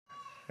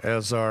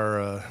as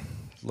our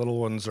little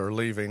ones are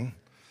leaving.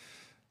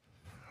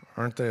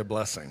 Aren't they a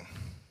blessing?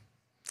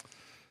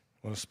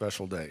 What a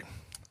special day.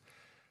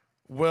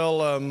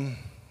 Well,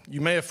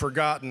 you may have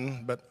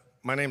forgotten, but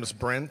my name is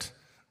Brent.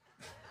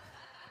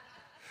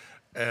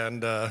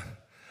 And I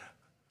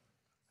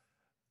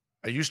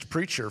used to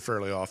preach here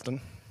fairly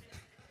often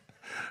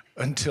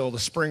until the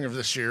spring of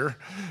this year,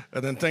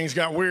 and then things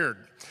got weird.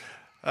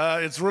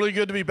 It's really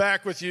good to be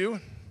back with you.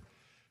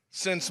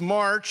 Since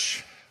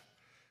March,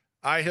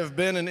 I have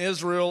been in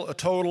Israel a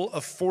total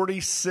of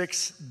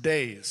 46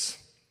 days.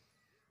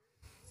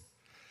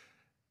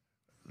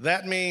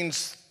 That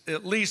means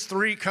at least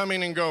 3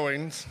 coming and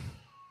goings,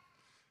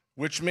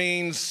 which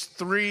means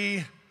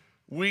 3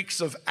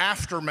 weeks of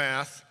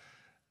aftermath.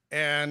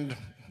 And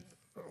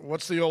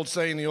what's the old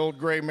saying, the old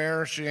gray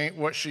mare, she ain't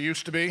what she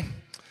used to be?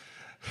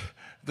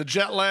 The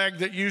jet lag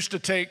that used to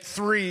take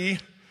 3,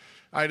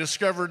 I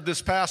discovered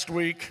this past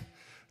week,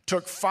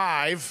 took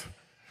 5.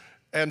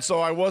 And so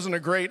I wasn't a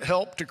great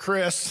help to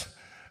Chris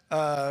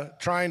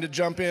trying to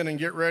jump in and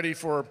get ready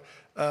for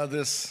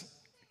this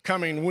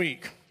coming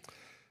week.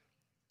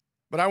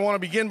 But I want to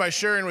begin by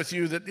sharing with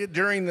you that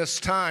during this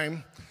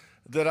time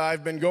that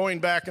I've been going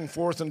back and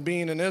forth and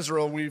being in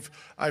Israel,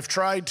 I've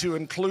tried to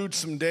include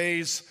some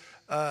days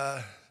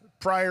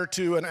prior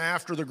to and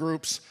after the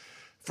groups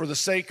for the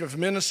sake of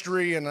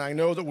ministry. And I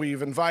know that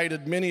we've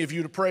invited many of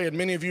you to pray, and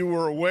many of you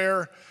were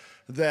aware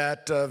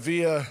that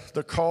via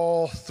the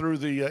call through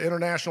the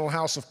International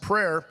House of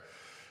Prayer,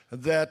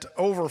 that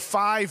over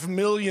 5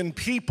 million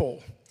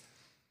people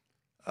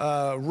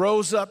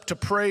rose up to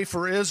pray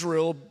for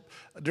Israel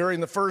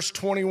during the first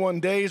 21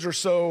 days or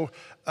so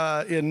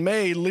in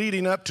May,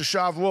 leading up to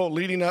Shavuot,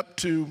 leading up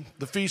to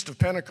the Feast of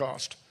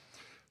Pentecost,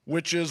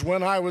 which is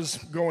when I was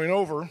going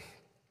over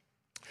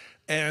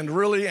and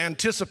really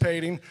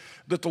anticipating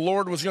that the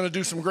Lord was going to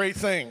do some great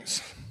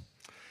things.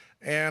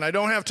 And I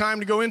don't have time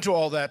to go into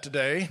all that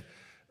today,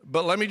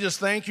 but let me just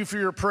thank you for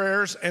your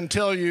prayers and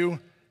tell you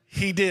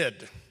He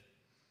did.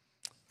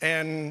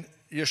 And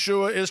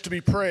Yeshua is to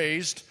be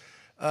praised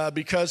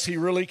because He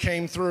really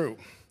came through.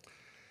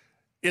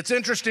 It's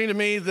interesting to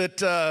me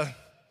that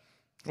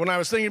when I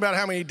was thinking about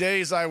how many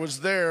days I was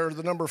there,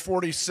 the number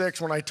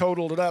 46, when I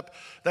totaled it up,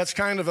 that's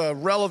kind of a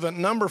relevant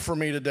number for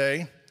me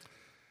today.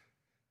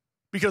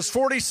 Because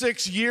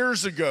 46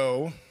 years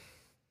ago,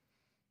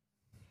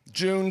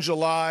 June,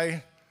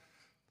 July,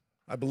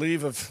 I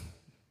believe of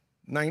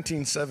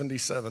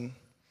 1977,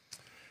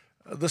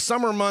 the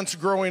summer months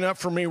growing up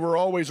for me were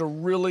always a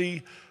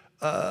really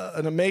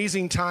an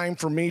amazing time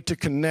for me to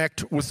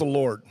connect with the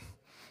Lord.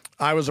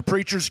 I was a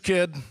preacher's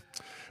kid,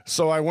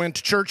 so I went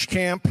to church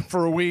camp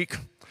for a week,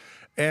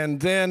 and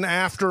then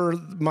after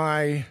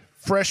my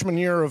freshman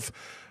year of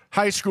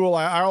high school,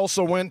 I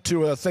also went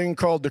to a thing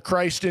called the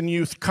Christ in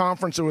Youth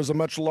Conference. It was a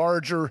much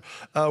larger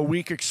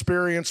week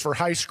experience for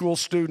high school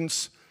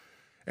students.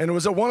 And it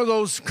was at one of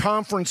those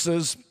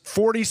conferences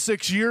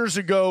 46 years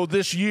ago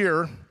this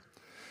year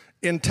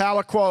in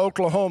Tahlequah,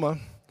 Oklahoma,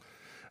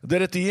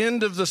 that at the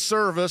end of the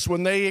service,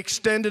 when they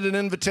extended an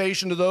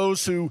invitation to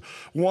those who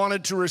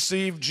wanted to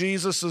receive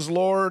Jesus as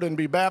Lord and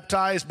be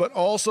baptized, but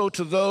also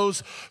to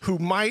those who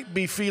might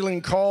be feeling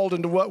called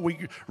into what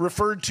we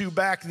referred to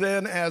back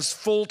then as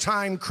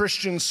full-time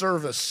Christian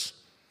service,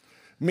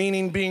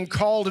 meaning being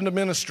called into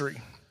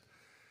ministry.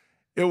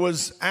 It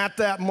was at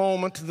that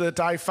moment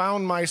that I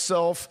found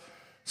myself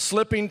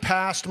slipping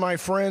past my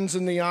friends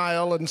in the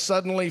aisle and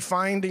suddenly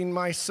finding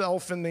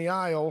myself in the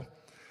aisle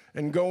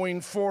and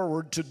going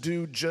forward to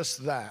do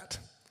just that,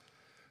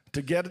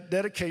 to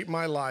dedicate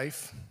my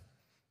life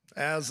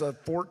as a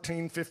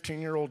 14,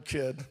 15-year-old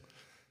kid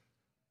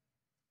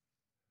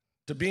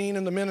to being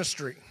in the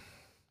ministry.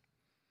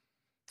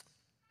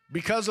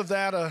 Because of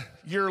that, a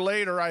year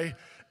later, I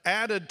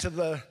added to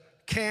the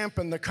camp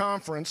and the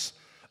conference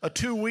a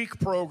 2-week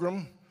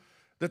program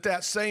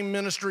that same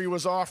ministry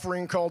was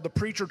offering called the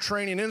Preacher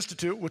Training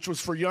Institute, which was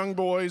for young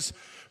boys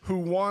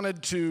who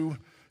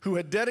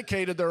had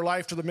dedicated their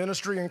life to the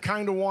ministry and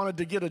kind of wanted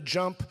to get a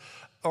jump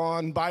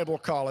on Bible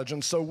college.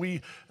 And so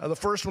the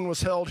first one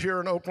was held here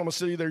in Oklahoma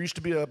City. There used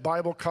to be a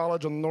Bible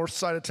college on the north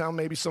side of town.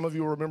 Maybe some of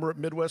you will remember it,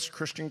 Midwest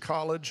Christian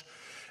College.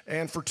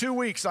 And for 2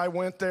 weeks, I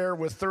went there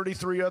with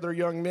 33 other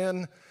young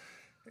men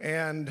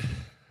and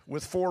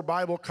with 4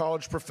 Bible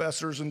college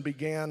professors and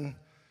began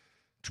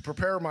to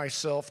prepare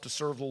myself to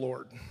serve the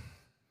Lord.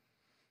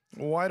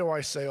 Why do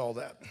I say all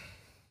that?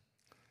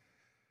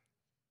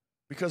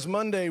 Because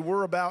Monday,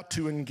 we're about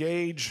to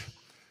engage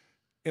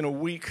in a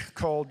week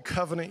called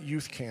Covenant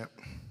Youth Camp.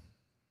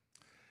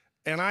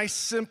 And I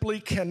simply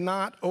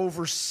cannot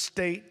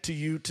overstate to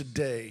you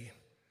today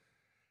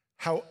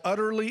how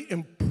utterly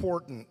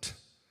important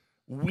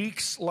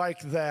weeks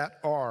like that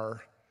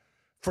are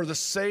for the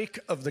sake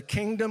of the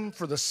kingdom,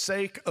 for the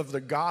sake of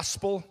the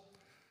gospel,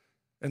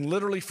 and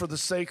literally for the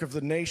sake of the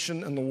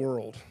nation and the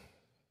world.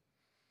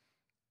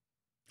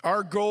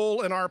 Our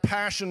goal and our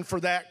passion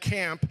for that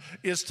camp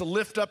is to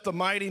lift up the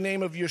mighty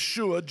name of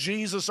Yeshua,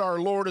 Jesus our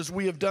Lord, as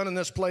we have done in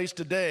this place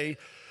today,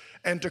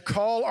 and to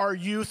call our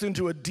youth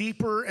into a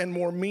deeper and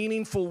more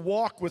meaningful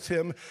walk with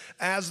him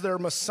as their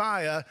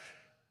Messiah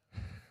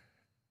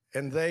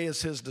and they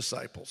as his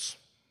disciples.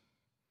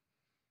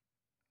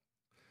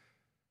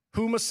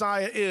 Who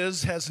Messiah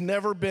is has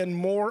never been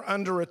more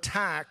under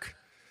attack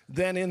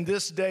than in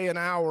this day and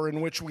hour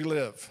in which we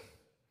live.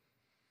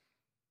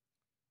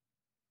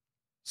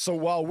 So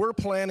while we're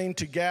planning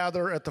to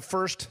gather at the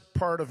first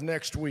part of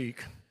next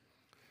week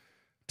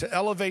to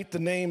elevate the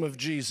name of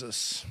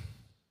Jesus,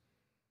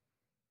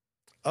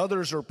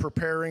 others are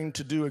preparing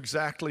to do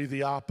exactly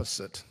the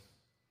opposite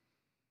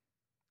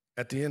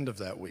at the end of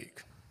that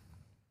week.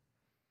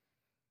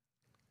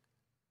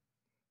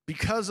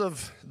 Because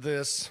of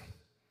this,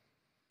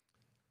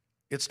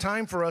 it's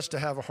time for us to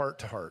have a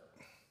heart-to-heart.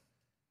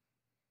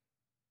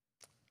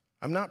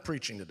 I'm not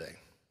preaching today.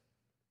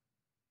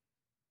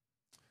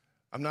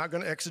 I'm not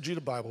going to exegete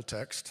a Bible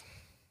text.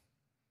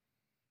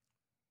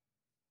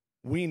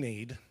 We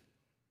need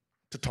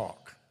to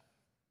talk.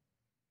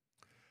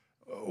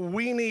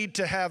 We need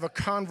to have a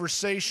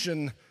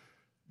conversation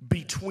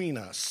between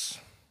us.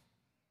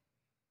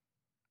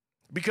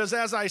 Because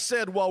as I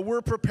said, while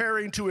we're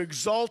preparing to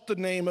exalt the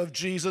name of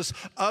Jesus,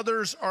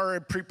 others are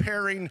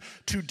preparing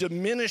to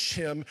diminish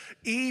him,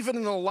 even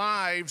in the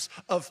lives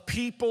of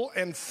people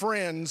and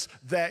friends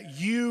that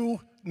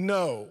you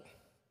know.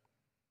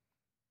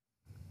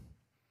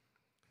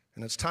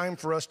 And it's time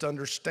for us to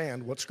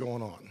understand what's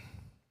going on.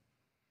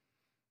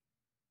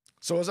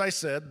 So as I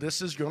said,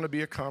 this is going to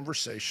be a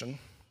conversation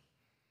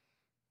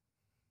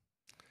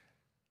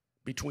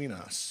between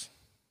us.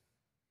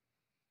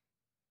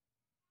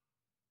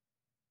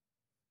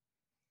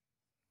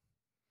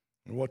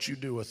 And what you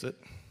do with it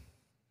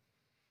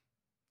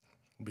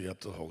will be up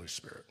to the Holy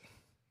Spirit.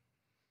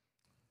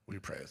 Will you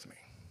pray with me?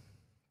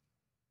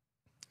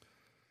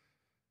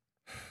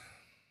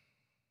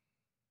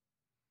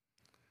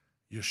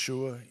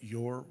 Yeshua,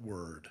 your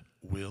word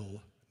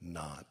will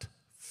not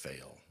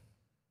fail.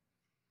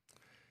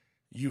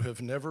 You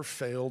have never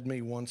failed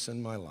me once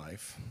in my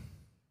life.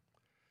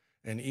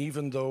 And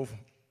even though,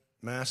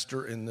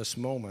 Master, in this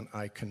moment,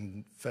 I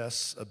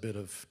confess a bit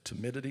of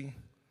timidity,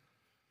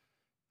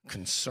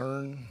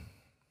 concern,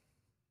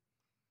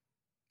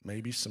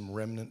 maybe some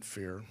remnant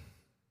fear,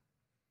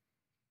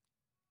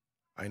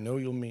 I know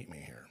you'll meet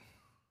me here.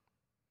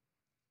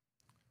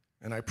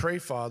 And I pray,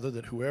 Father,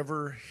 that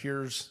whoever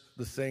hears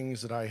the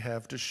things that I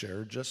have to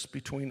share just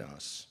between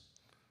us,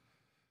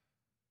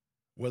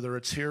 whether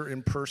it's here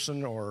in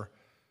person or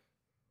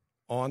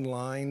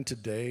online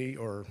today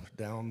or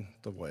down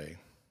the way,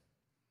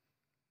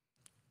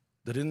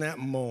 that in that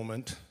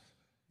moment,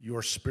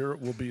 your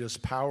Spirit will be as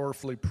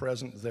powerfully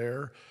present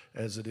there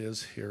as it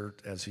is here,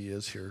 as he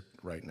is here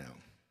right now.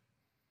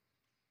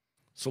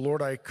 So,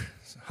 Lord, I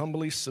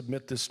humbly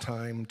submit this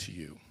time to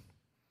you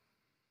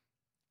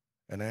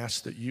and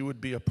ask that you would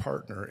be a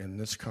partner in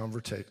this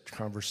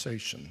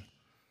conversation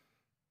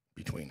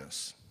between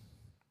us.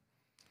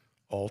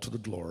 All to the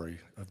glory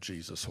of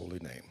Jesus' holy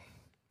name.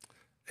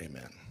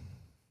 Amen.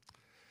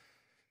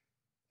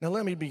 Now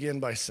let me begin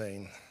by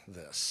saying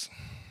this.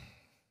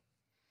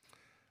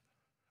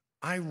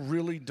 I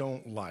really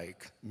don't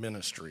like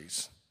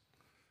ministries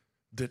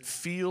that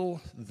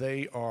feel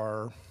they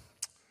are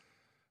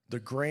the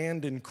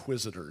grand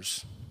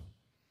inquisitors,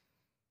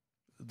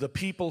 the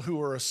people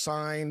who are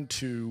assigned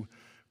to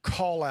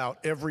call out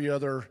every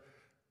other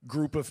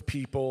group of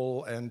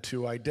people and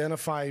to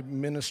identify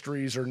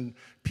ministries or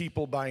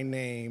people by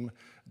name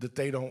that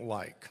they don't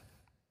like.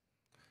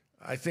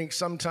 I think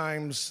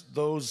sometimes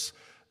those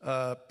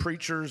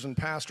preachers and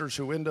pastors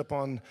who end up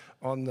on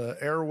the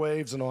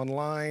airwaves and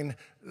online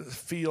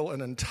feel an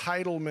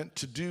entitlement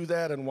to do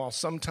that, and while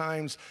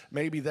sometimes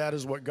maybe that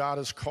is what God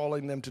is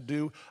calling them to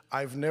do,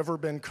 I've never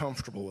been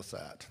comfortable with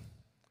that.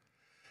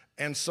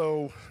 And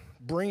so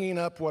bringing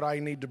up what I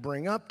need to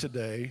bring up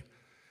today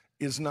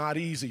is not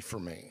easy for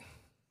me.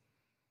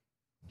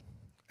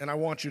 And I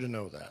want you to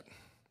know that.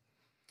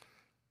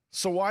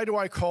 So why do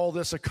I call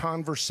this a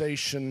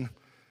conversation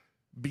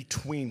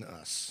between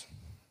us?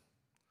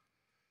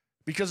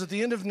 Because at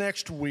the end of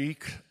next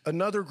week,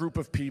 another group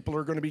of people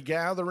are going to be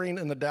gathering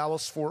in the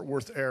Dallas-Fort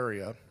Worth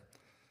area,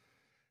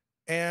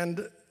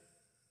 and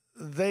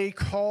they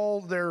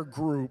call their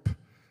group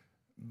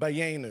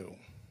Bayenu,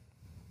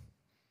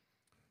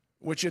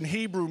 which in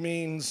Hebrew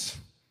means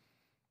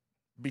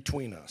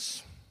between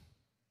us.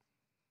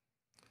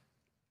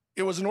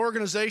 It was an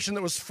organization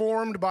that was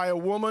formed by a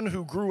woman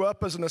who grew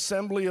up as an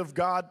Assembly of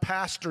God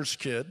pastor's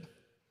kid,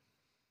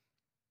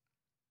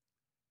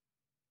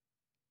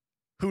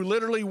 who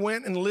literally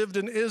went and lived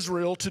in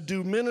Israel to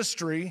do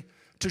ministry,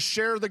 to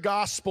share the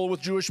gospel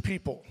with Jewish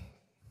people.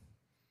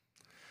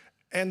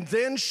 And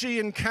then she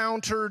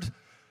encountered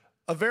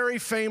a very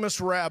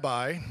famous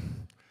rabbi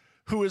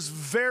who is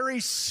very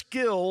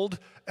skilled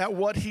at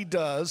what he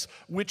does,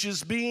 which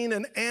is being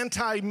an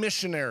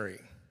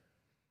anti-missionary.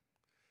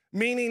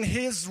 Meaning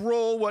his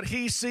role, what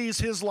he sees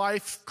his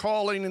life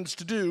calling is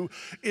to do,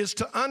 is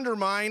to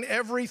undermine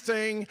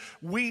everything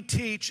we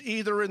teach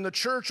either in the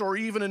church or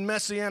even in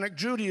Messianic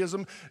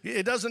Judaism.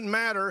 It doesn't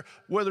matter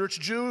whether it's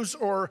Jews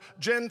or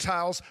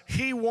Gentiles.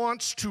 He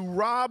wants to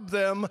rob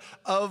them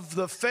of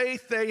the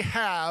faith they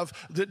have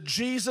that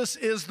Jesus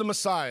is the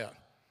Messiah.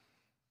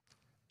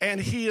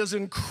 And he is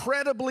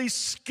incredibly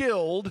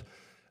skilled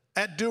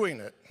at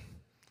doing it.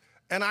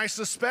 And I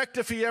suspect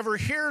if he ever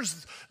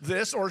hears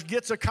this or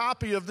gets a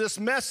copy of this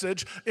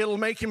message, it'll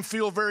make him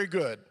feel very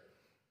good.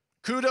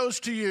 Kudos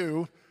to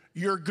you.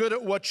 You're good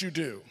at what you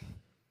do.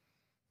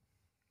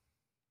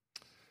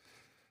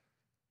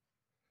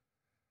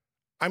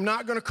 I'm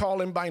not going to call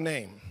him by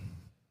name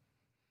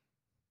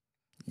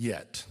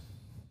yet.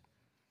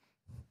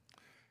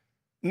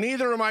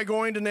 Neither am I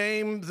going to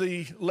name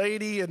the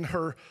lady and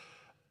her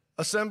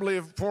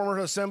former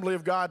Assembly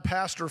of God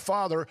pastor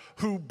father,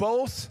 who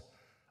both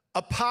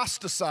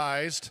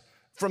apostatized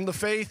from the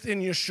faith in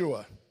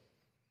Yeshua,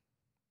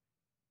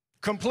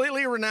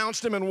 completely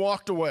renounced him and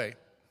walked away.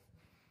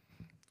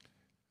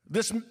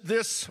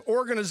 This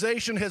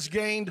organization has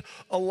gained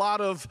a lot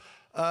of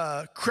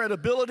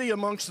credibility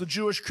amongst the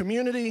Jewish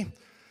community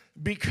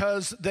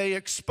because they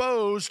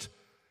exposed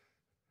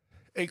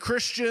a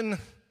Christian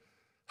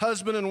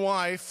husband and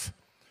wife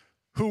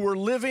who were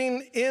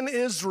living in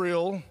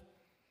Israel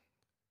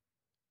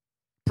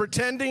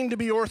pretending to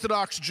be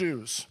Orthodox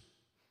Jews.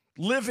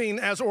 Living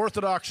as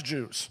Orthodox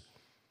Jews.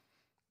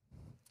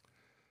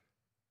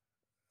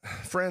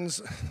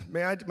 Friends,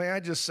 may I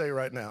just say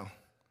right now,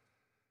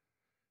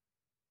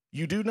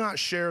 you do not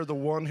share the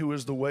one who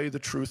is the way, the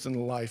truth, and the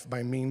life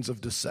by means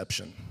of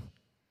deception.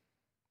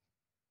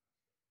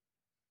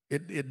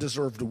 It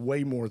deserved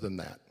way more than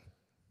that.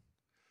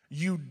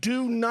 You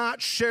do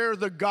not share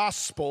the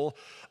gospel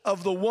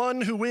of the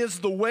one who is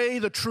the way,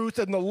 the truth,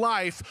 and the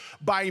life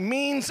by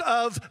means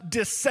of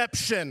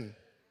deception.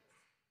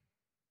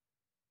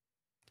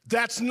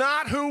 That's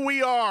not who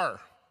we are.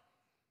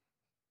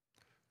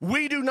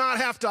 We do not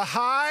have to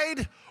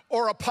hide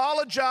or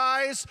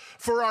apologize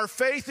for our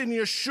faith in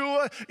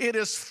Yeshua. It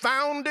is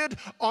founded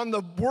on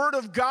the Word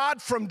of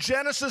God from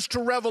Genesis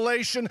to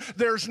Revelation.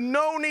 There's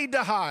no need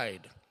to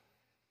hide.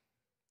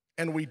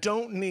 And we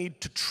don't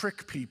need to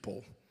trick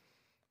people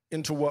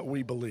into what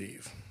we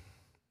believe.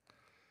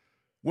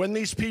 When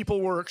these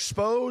people were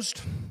exposed,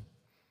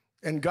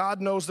 and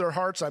God knows their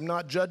hearts, I'm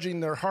not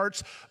judging their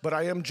hearts, but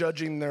I am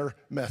judging their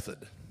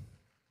method.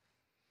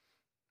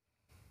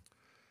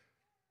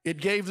 It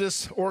gave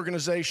this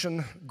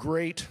organization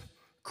great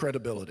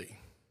credibility.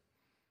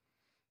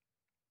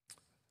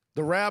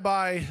 The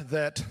rabbi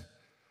that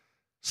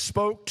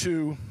spoke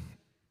to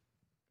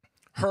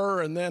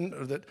her and then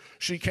that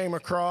she came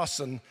across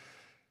and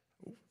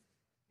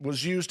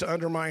was used to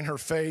undermine her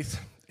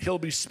faith, he'll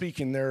be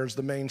speaking there as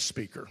the main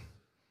speaker.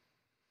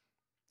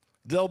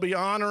 They'll be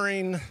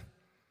honoring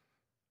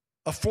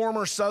a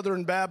former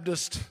Southern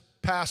Baptist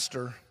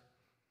pastor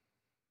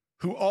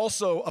who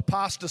also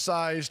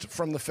apostatized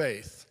from the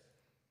faith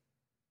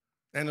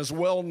and is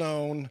well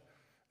known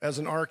as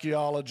an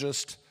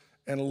archaeologist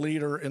and a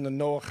leader in the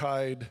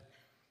Noahide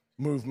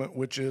movement,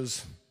 which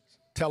is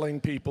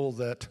telling people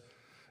that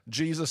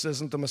Jesus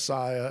isn't the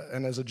Messiah,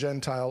 and as a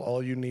Gentile,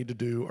 all you need to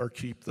do are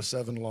keep the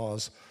 7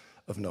 laws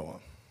of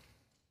Noah.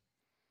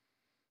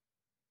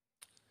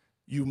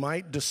 You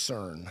might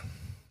discern,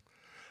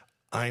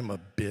 I'm a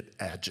bit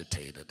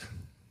agitated.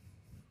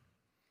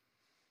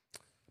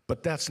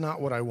 But that's not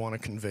what I want to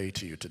convey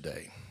to you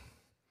today.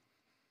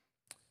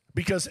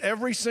 Because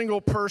every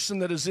single person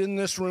that is in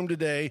this room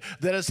today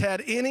that has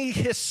had any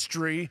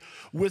history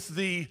with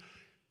the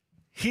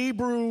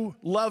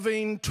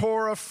Hebrew-loving,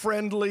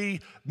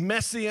 Torah-friendly,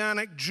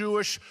 Messianic,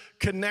 Jewish,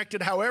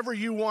 connected, however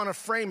you want to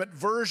frame it,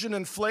 version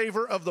and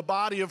flavor of the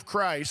body of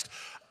Christ,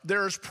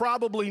 there's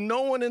probably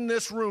no one in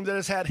this room that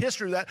has had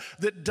history of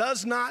that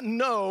does not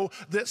know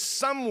that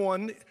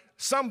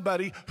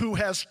somebody who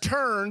has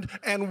turned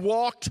and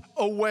walked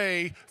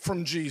away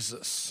from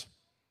Jesus.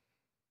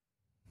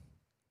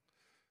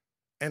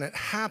 And it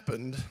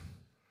happened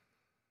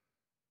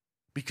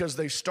because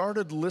they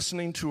started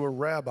listening to a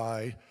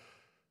rabbi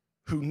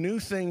who knew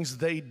things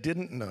they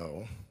didn't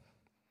know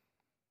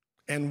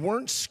and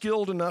weren't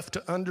skilled enough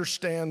to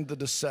understand the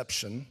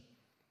deception,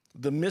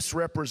 the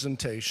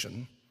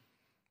misrepresentation,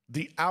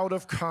 the out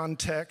of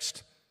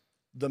context,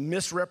 the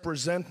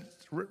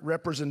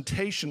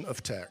misrepresentation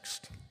of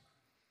text.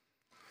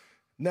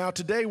 Now,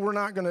 today we're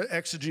not going to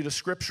exegete a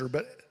scripture,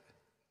 but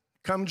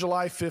come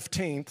July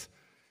 15th,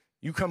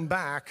 you come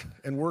back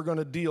and we're going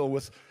to deal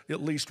with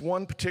at least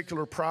one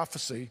particular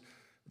prophecy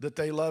that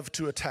they love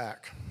to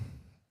attack.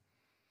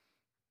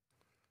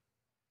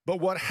 But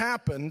what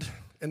happened,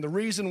 and the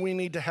reason we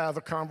need to have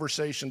a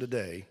conversation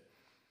today,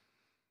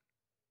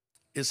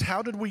 is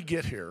how did we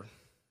get here?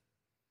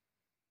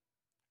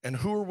 And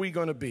who are we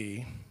going to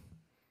be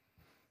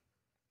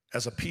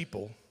as a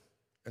people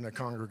and a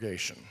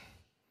congregation?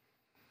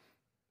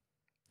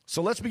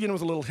 So let's begin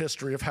with a little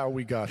history of how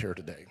we got here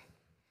today.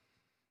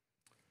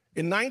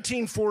 In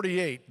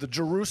 1948, the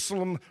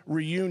Jerusalem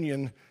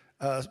reunion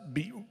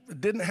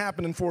didn't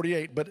happen in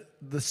 48, but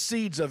the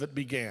seeds of it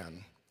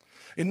began.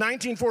 In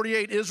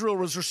 1948, Israel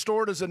was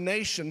restored as a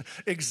nation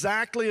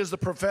exactly as the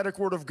prophetic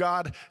word of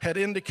God had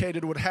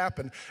indicated would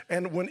happen.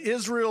 And when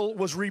Israel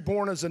was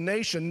reborn as a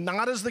nation,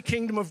 not as the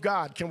kingdom of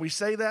God, can we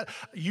say that?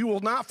 You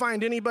will not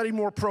find anybody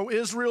more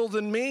pro-Israel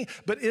than me,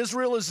 but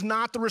Israel is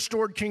not the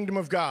restored kingdom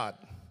of God.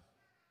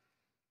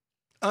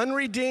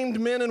 Unredeemed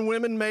men and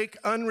women make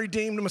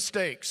unredeemed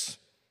mistakes,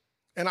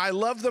 and I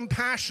love them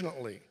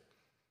passionately,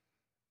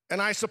 and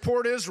I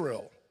support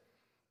Israel.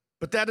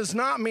 But that does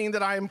not mean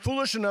that I am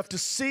foolish enough to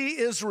see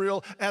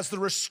Israel as the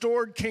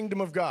restored kingdom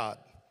of God.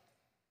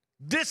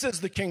 This is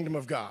the kingdom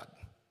of God.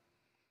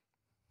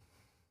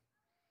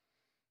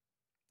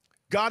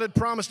 God had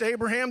promised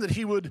Abraham that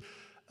he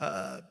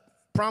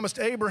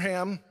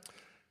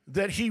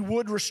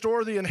would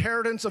restore the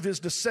inheritance of his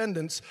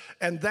descendants,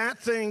 and that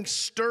thing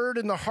stirred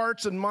in the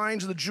hearts and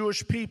minds of the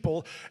Jewish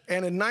people.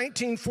 And in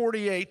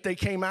 1948, they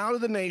came out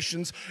of the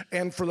nations,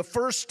 and for the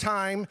first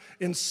time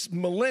in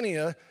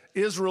millennia,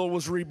 Israel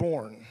was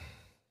reborn.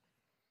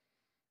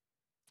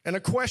 And a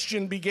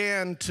question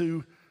began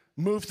to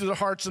move through the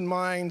hearts and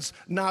minds,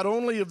 not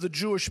only of the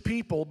Jewish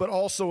people, but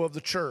also of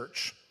the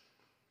church.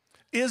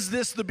 Is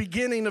this the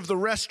beginning of the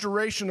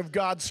restoration of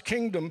God's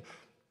kingdom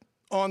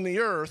on the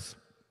earth?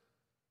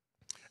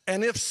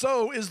 And if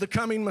so, is the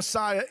coming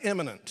Messiah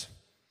imminent?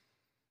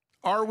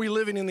 Are we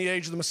living in the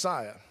age of the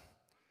Messiah?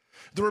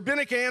 The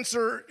rabbinic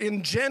answer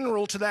in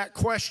general to that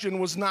question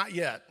was not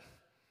yet.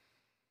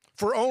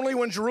 For only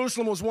when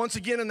Jerusalem was once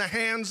again in the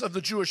hands of the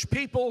Jewish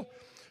people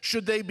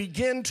should they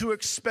begin to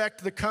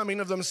expect the coming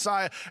of the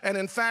Messiah. And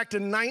in fact,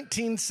 in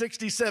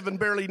 1967,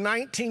 barely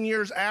 19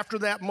 years after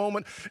that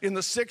moment, in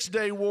the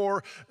Six-Day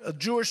War,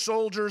 Jewish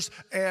soldiers,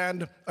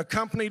 and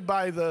accompanied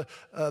by the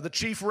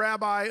chief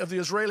rabbi of the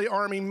Israeli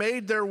army,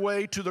 made their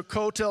way to the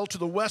Kotel, to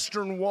the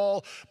Western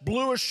Wall,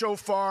 blew a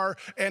shofar,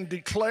 and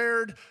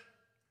declared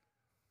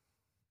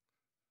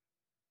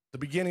the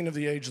beginning of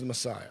the age of the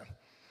Messiah.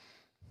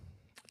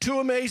 Two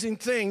amazing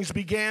things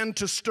began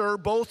to stir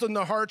both in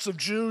the hearts of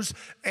Jews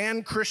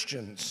and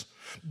Christians.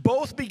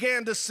 Both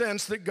began to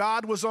sense that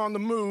God was on the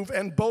move,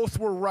 and both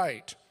were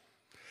right.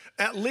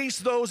 At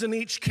least those in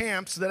each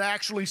camp that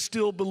actually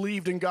still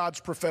believed in God's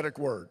prophetic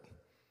word.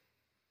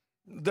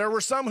 There were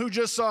some who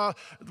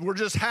were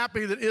just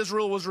happy that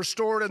Israel was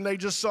restored, and they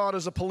just saw it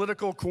as a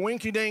political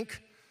coinkydink,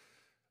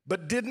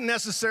 but didn't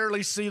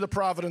necessarily see the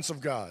providence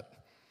of God.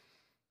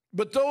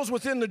 But those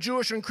within the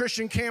Jewish and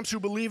Christian camps who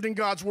believed in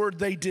God's word,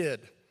 they did.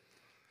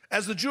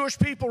 As the Jewish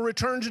people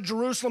returned to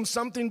Jerusalem,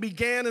 something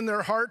began in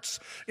their hearts,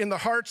 in the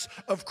hearts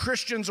of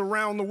Christians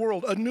around the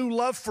world, a new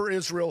love for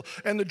Israel,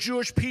 and the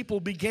Jewish people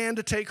began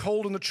to take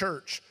hold in the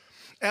church.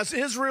 As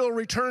Israel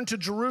returned to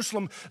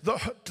Jerusalem,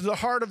 to the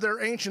heart of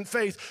their ancient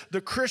faith,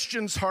 the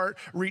Christian's heart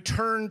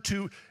returned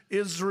to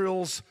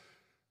Israel,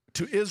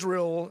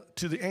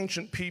 to the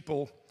ancient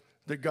people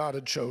that God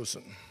had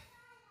chosen.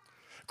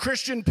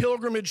 Christian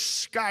pilgrimage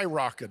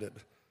skyrocketed.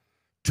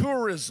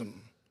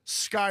 Tourism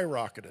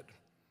skyrocketed.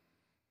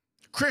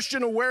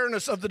 Christian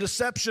awareness of the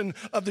deception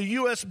of the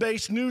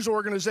U.S.-based news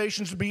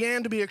organizations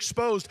began to be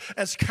exposed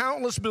as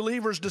countless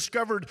believers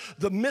discovered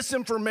the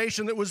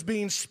misinformation that was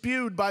being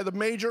spewed by the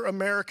major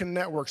American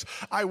networks.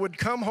 I would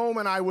come home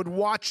and I would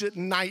watch it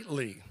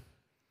nightly.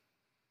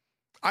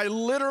 I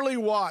literally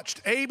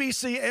watched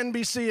ABC,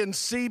 NBC, and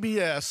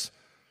CBS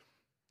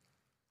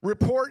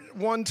report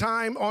one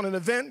time on an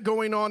event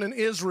going on in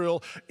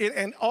Israel,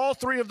 and all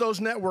three of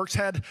those networks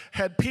had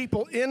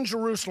people in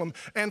Jerusalem,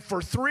 and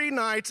for 3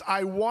 nights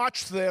I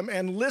watched them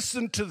and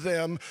listened to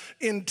them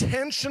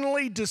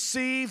intentionally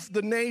deceive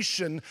the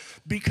nation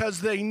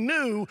because they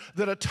knew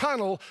that a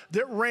tunnel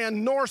that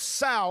ran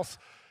north-south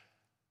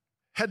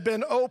had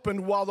been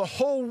opened while the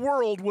whole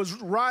world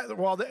was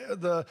while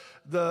the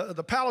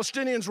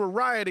Palestinians were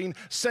rioting,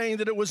 saying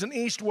that it was an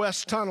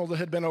east-west tunnel that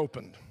had been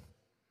opened.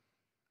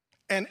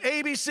 And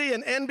ABC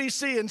and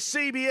NBC and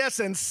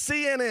CBS and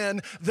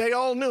CNN, they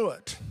all knew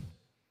it.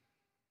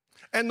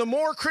 And the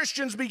more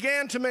Christians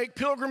began to make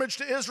pilgrimage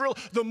to Israel,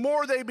 the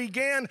more they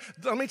began.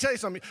 Let me tell you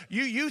something.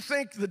 You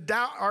think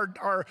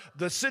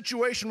the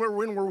situation where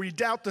we're in, where we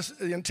doubt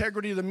the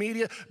integrity of the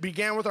media,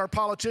 began with our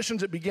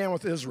politicians? It began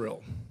with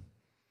Israel.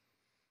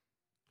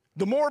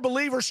 The more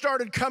believers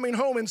started coming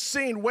home and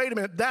seeing, wait a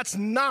minute, that's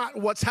not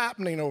what's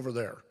happening over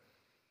there.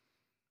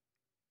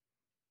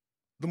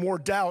 The more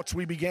doubts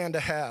we began to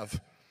have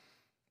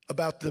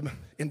about the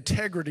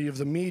integrity of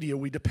the media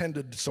we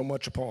depended so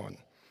much upon.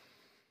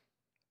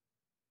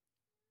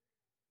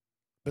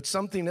 But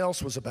something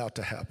else was about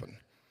to happen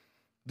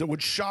that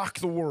would shock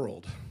the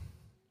world.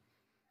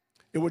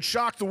 It would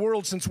shock the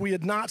world, since we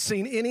had not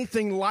seen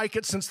anything like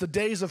it since the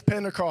days of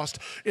Pentecost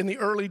in the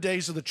early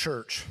days of the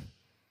church.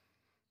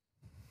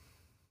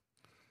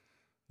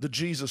 The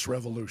Jesus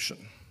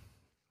Revolution.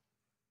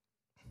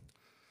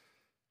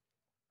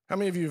 How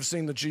many of you have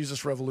seen the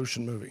Jesus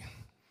Revolution movie?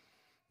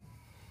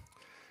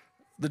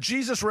 The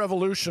Jesus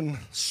Revolution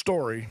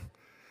story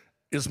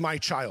is my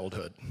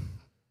childhood.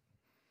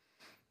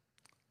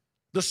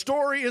 The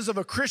story is of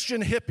a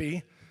Christian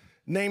hippie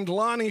named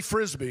Lonnie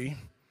Frisbee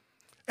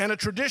and a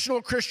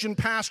traditional Christian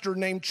pastor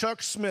named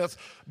Chuck Smith,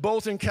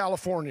 both in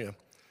California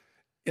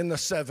in the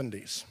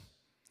 70s.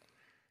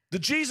 The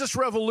Jesus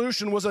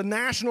Revolution was a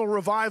national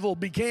revival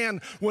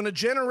began when a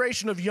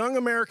generation of young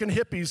American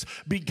hippies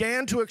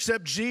began to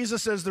accept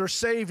Jesus as their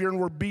Savior and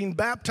were being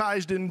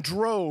baptized in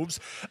droves.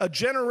 A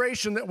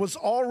generation that was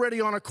already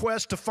on a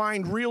quest to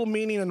find real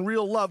meaning and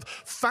real love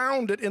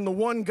found it in the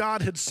one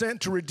God had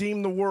sent to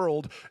redeem the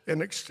world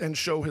and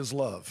show his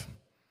love.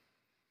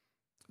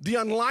 The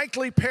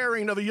unlikely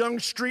pairing of a young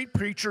street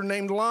preacher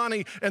named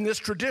Lonnie and this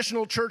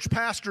traditional church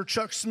pastor,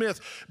 Chuck Smith,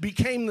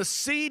 became the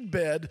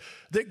seedbed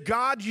that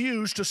God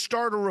used to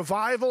start a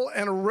revival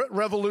and a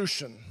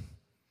revolution.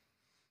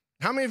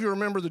 How many of you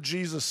remember the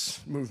Jesus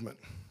movement?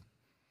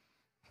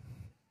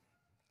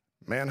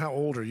 Man, how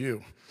old are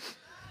you?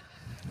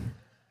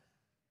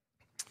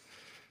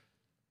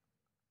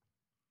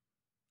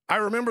 I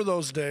remember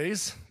those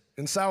days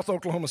in South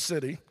Oklahoma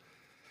City.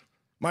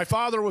 My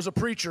father was a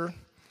preacher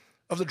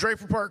of the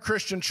Draper Park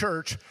Christian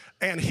Church,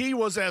 and he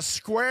was as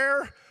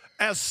square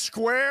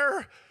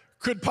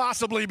could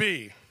possibly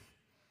be.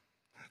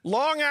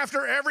 Long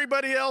after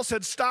everybody else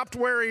had stopped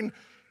wearing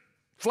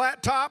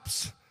flat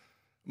tops,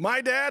 my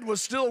dad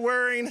was still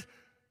wearing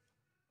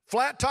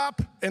flat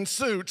top and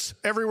suits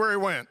everywhere he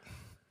went.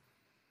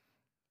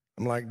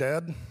 I'm like,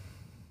 Dad,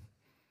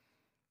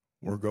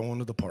 we're going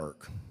to the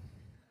park.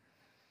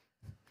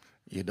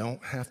 You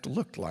don't have to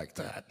look like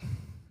that.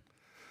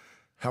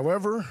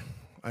 However,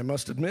 I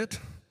must admit,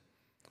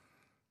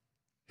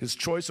 his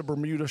choice of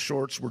Bermuda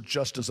shorts were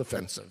just as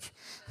offensive.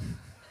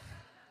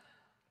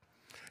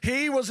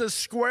 He was as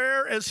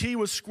square as he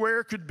was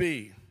square could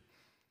be.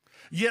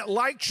 Yet,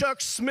 like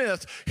Chuck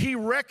Smith, he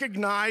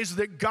recognized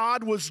that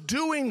God was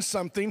doing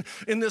something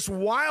in this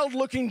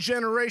wild-looking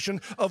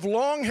generation of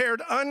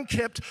long-haired,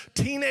 unkempt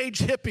teenage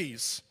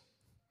hippies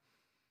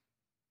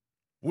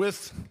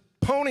with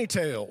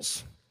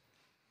ponytails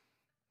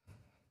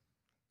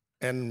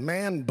and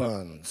man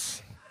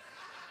buns.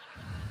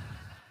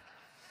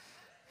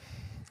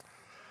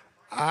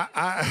 I'm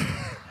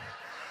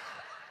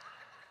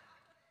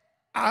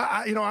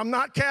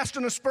not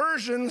casting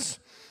aspersions,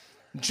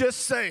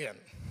 just saying.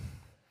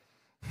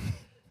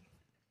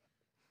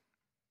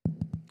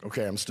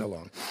 Okay, I'm still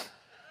on.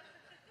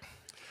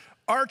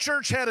 Our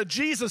church had a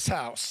Jesus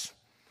house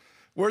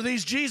where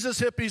these Jesus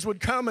hippies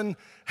would come and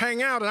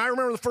hang out. And I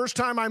remember the first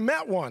time I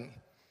met one.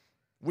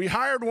 We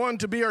hired one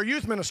to be our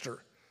youth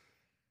minister.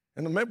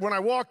 And when I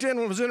walked in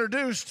and was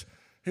introduced,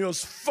 he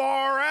goes,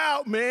 "Far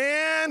out,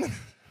 man."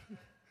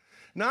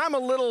 Now, I'm a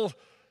little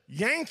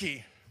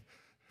Yankee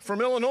from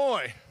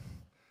Illinois,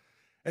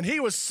 and he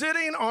was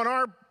sitting on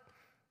our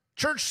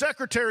church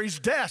secretary's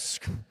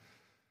desk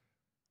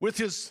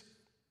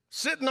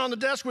sitting on the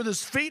desk with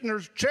his feet in her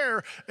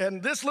chair,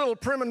 and this little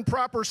prim and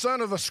proper son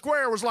of a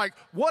square was like,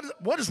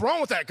 what is wrong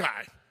with that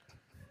guy?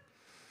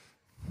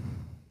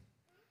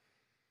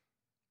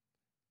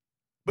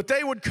 But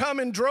they would come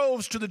in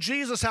droves to the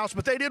Jesus house,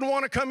 but they didn't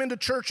want to come into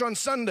church on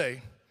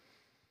Sunday.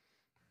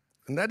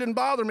 And that didn't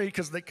bother me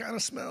because they kind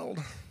of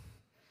smelled.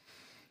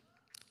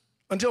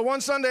 Until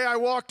one Sunday I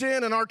walked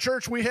in, and our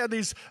church, we had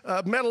these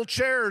metal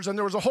chairs, and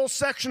there was a whole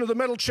section of the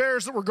metal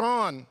chairs that were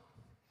gone.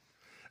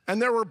 And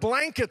there were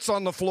blankets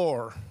on the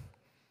floor.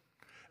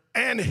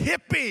 And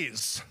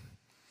hippies.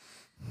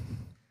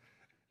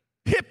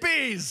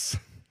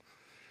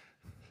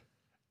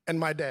 And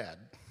my dad.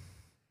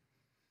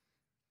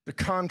 The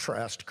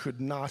contrast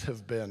could not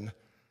have been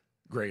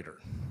greater.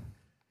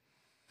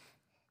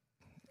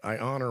 I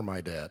honor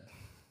my dad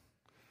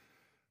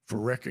for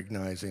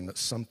recognizing that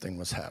something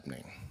was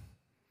happening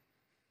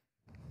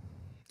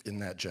in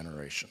that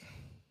generation.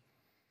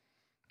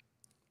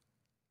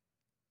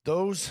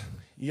 Those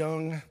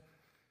young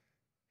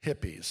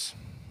hippies,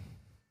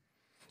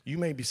 you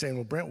may be saying,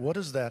 well, Brent, what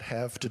does that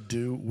have to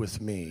do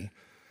with me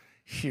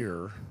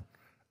here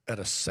at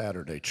a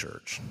Saturday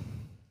church?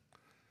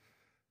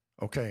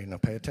 Okay, now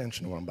pay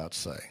attention to what I'm about to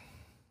say.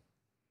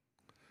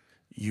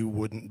 You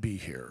wouldn't be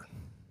here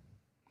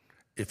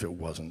if it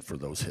wasn't for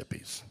those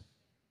hippies.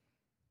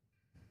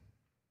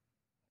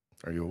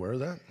 Are you aware of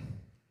that?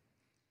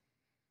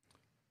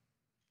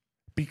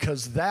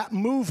 Because that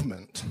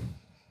movement,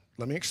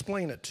 let me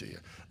explain it to you.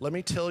 Let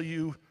me tell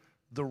you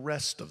the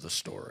rest of the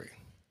story.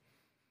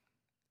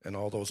 And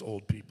all those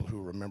old people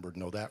who remembered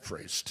know that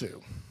phrase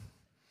too.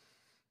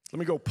 Let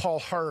me go Paul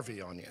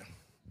Harvey on you.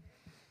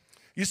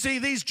 You see,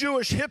 these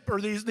Jewish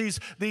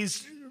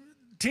these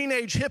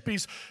teenage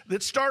hippies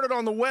that started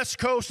on the West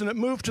Coast and it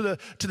moved to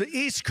the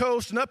East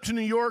Coast and up to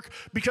New York,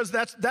 because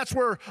that's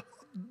where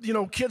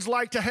kids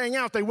like to hang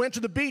out. They went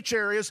to the beach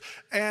areas,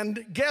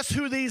 and guess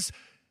who these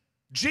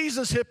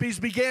Jesus hippies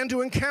began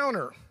to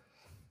encounter?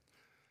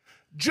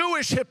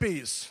 Jewish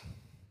hippies.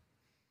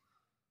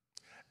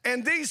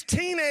 And these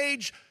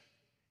teenage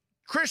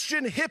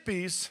Christian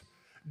hippies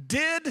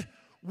did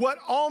what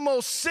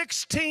almost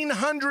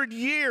 1,600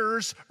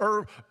 years,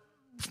 or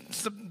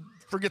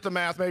forget the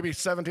math, maybe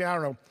 17, I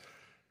don't know,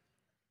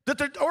 that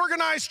the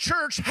organized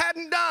church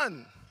hadn't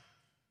done.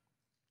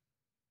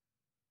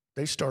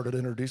 They started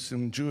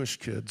introducing Jewish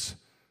kids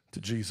to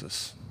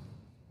Jesus.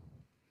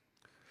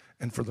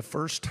 And for the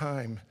first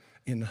time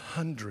in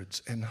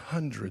hundreds and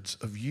hundreds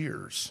of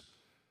years,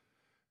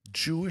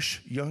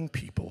 Jewish young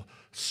people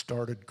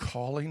started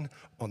calling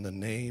on the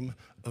name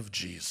of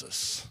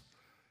Jesus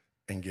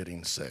and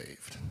getting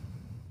saved.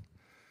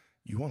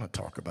 You want to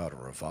talk about a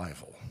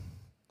revival?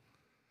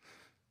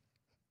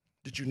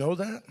 Did you know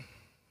that?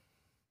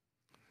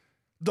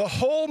 The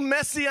whole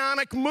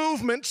Messianic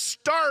movement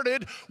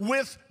started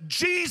with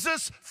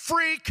Jesus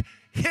freak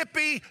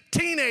hippie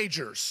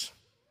teenagers.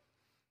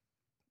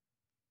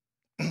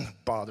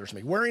 Bothers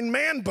me. Wearing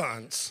man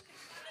buns.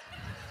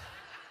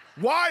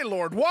 Why,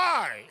 Lord?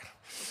 Why?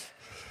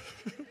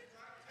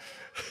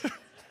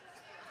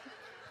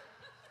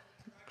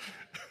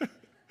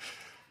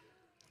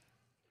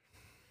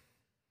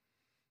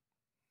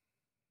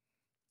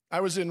 I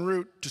was en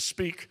route to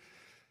speak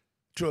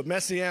to a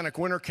Messianic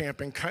winter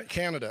camp in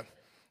Canada,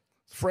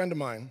 a friend of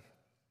mine,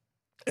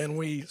 and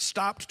we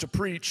stopped to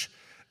preach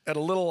at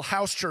a little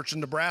house church in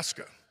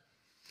Nebraska.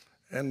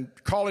 And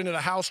calling it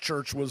a house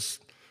church was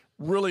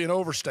really an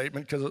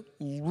overstatement because it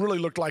really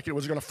looked like it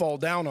was going to fall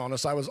down on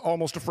us. I was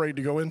almost afraid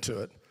to go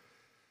into it.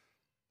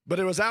 But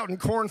it was out in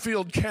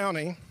Cornfield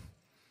County,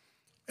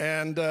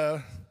 and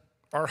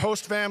our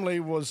host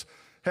family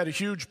had a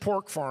huge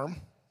pork farm.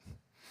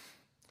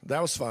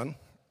 That was fun.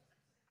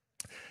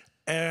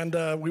 And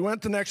we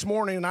went the next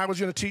morning, and I was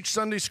going to teach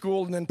Sunday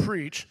school and then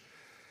preach.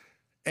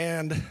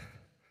 And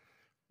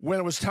when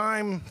it was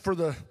time for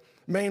the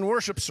main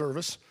worship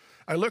service,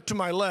 I looked to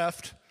my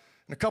left,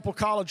 and a couple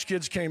college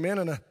kids came in,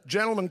 and a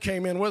gentleman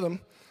came in with them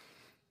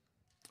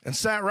and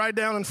sat right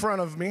down in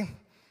front of me,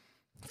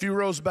 a few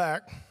rows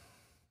back.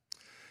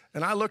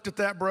 And I looked at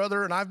that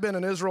brother, and I've been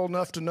in Israel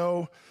enough to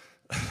know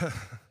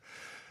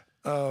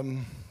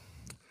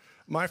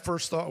my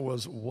first thought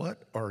was,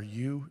 what are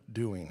you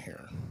doing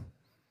here?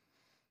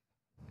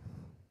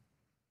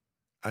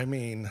 I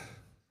mean,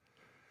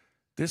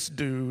 this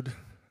dude,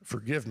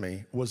 forgive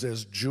me, was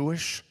as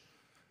Jewish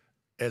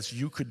as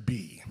you could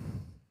be.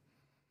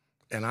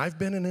 And I've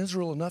been in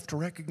Israel enough to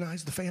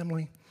recognize the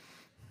family.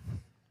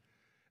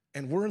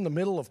 And we're in the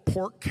middle of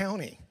Pork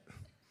County.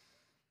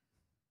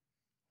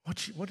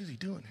 What is he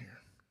doing here?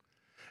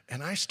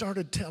 And I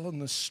started telling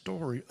the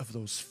story of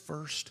those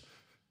first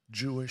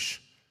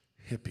Jewish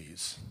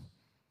hippies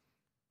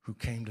who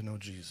came to know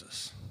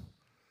Jesus.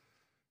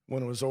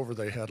 When it was over,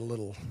 they had a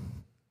little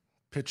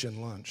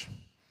pitch-in lunch.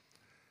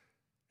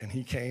 And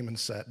he came and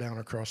sat down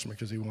across from me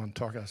because he wanted to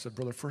talk. I said,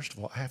 brother, first of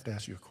all, I have to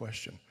ask you a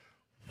question.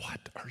 What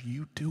are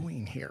you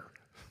doing here?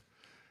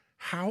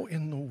 How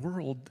in the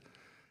world?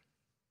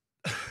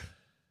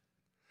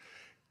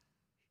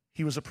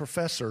 He was a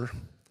professor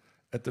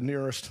at the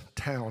nearest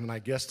town, and I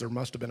guess there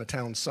must have been a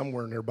town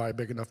somewhere nearby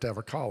big enough to have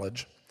a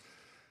college.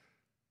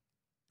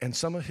 And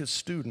some of his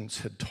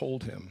students had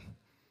told him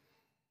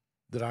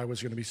that I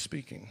was going to be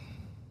speaking.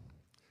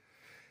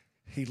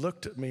 He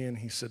looked at me and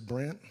he said,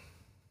 Brent,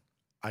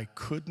 I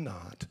could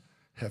not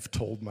have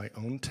told my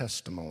own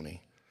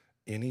testimony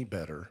any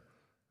better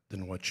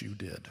than what you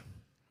did.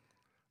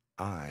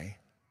 I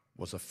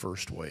was a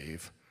first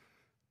wave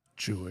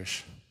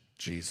Jewish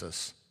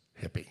Jesus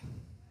hippie.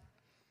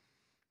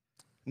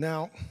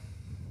 Now,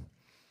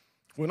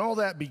 when all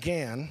that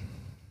began,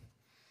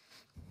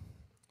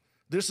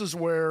 this is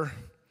where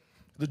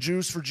the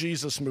Jews for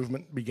Jesus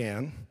movement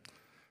began,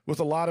 with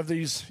a lot of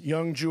these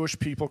young Jewish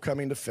people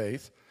coming to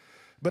faith.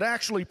 But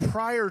actually,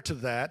 prior to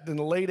that, in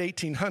the late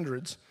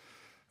 1800s,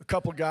 a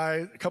couple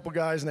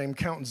guys named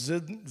Count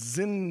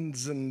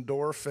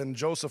Zinzendorf and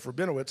Joseph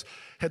Rabinowitz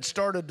had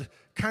started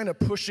kind of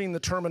pushing the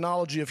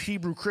terminology of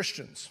Hebrew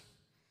Christians.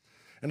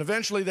 And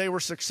eventually they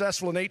were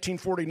successful in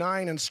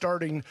 1849 in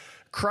starting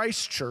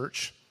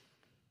Christ.church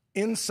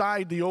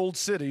inside the old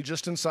city,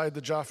 just inside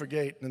the Jaffa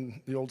Gate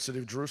in the old city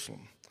of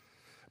Jerusalem.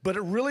 But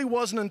it really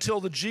wasn't until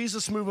the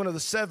Jesus movement of the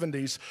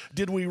 70s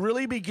did we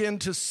really begin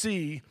to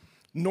see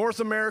North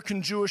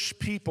American Jewish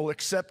people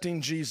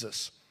accepting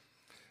Jesus.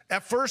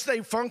 At first,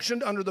 they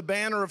functioned under the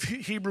banner of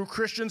Hebrew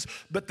Christians,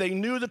 but they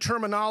knew the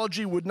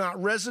terminology would not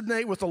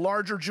resonate with the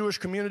larger Jewish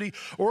community.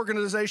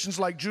 Organizations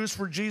like Jews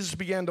for Jesus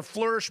began to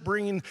flourish,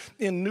 bringing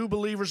in new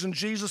believers in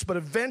Jesus, but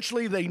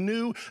eventually they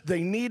knew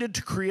they needed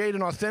to create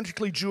an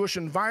authentically Jewish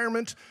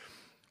environment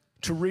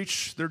to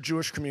reach their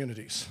Jewish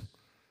communities.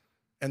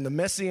 And the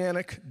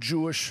Messianic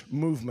Jewish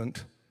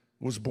movement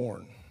was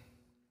born,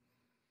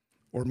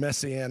 or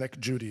Messianic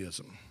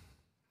Judaism.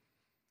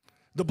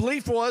 The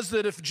belief was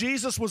that if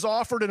Jesus was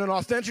offered in an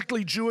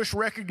authentically Jewish,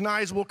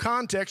 recognizable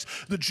context,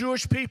 the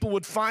Jewish people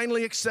would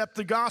finally accept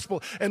the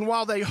gospel. And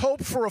while they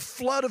hoped for a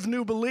flood of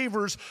new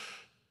believers,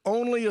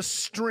 only a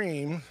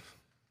stream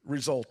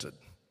resulted.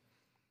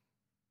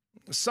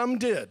 Some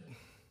did.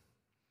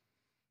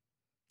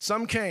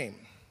 Some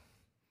came.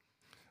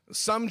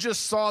 Some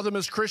just saw them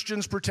as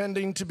Christians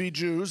pretending to be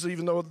Jews,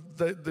 even though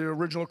the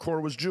original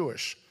core was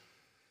Jewish.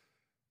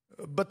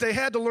 But they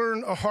had to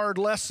learn a hard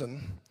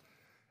lesson.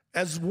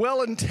 as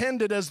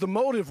well-intended as the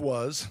motive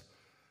was,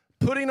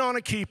 putting on a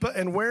kippah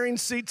and wearing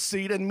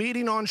tzitzit and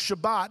meeting on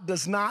Shabbat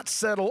does not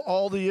settle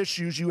all the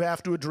issues you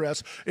have to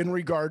address in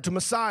regard to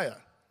Messiah.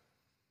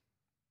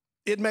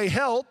 It may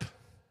help,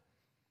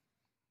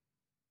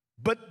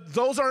 but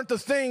those aren't the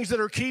things that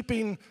were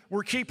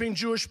keeping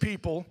Jewish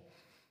people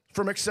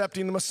from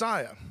accepting the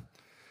Messiah.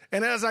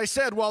 And as I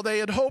said, while they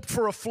had hoped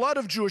for a flood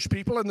of Jewish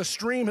people, and the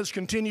stream has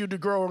continued to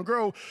grow and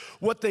grow,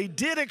 what they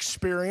did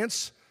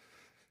experience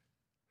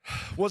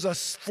was a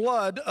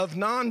flood of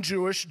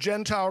non-Jewish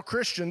Gentile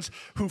Christians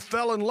who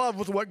fell in love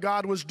with what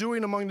God was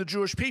doing among the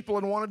Jewish people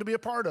and wanted to be a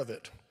part of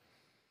it.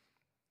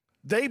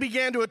 They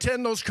began to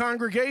attend those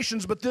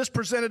congregations, but this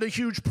presented a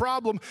huge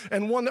problem,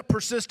 and one that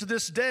persists to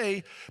this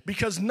day,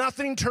 because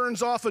nothing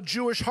turns off a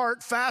Jewish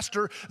heart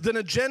faster than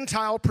a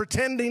Gentile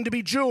pretending to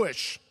be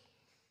Jewish.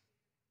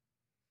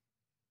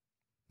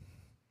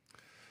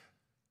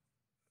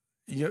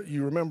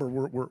 You remember,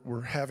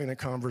 we're having a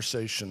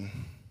conversation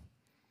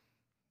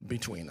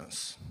between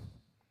us,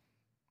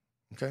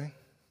 okay?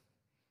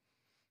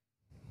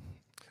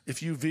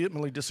 If you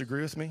vehemently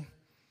disagree with me,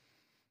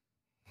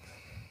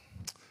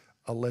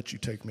 I'll let you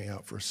take me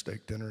out for a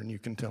steak dinner and you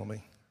can tell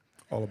me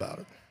all about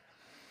it.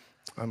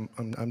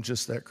 I'm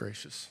just that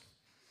gracious.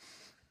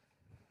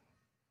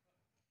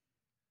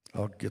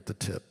 I'll get the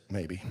tip,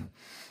 maybe.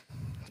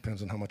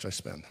 Depends on how much I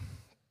spend.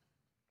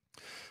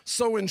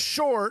 So in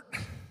short,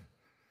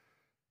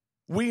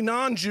 we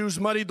non-Jews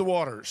muddied the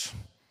waters.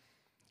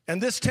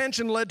 And this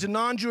tension led to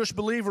non-Jewish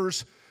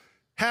believers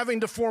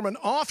having to form an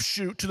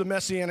offshoot to the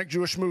Messianic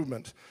Jewish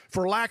movement.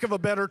 For lack of a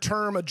better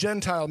term, a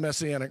Gentile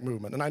Messianic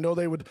movement. And I know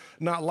they would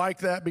not like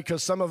that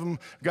because some of them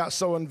got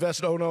so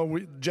invested, oh no,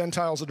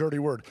 Gentile's a dirty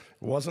word.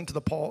 It wasn't to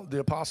the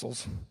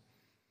apostles.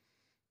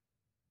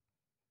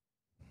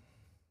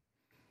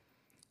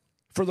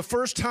 For the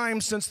first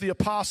time since the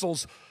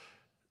apostles,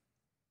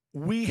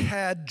 we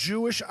had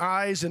Jewish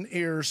eyes and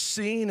ears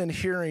seeing and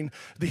hearing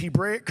the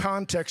Hebraic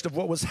context of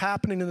what was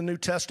happening in the New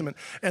Testament.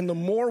 And the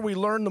more we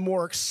learned, the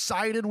more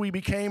excited we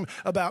became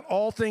about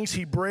all things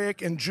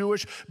Hebraic and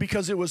Jewish,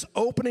 because it was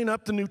opening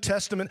up the New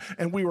Testament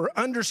and we were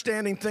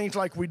understanding things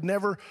like we'd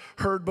never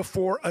heard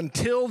before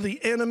until the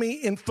enemy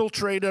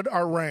infiltrated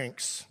our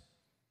ranks.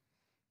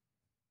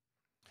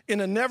 In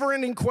a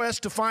never-ending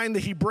quest to find the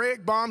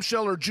Hebraic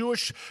bombshell or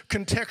Jewish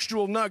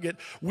contextual nugget,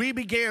 we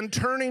began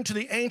turning to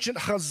the ancient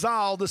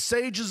Chazal, the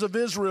sages of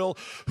Israel,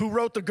 who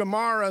wrote the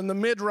Gemara and the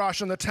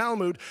Midrash and the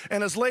Talmud.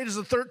 And as late as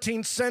the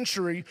 13th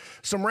century,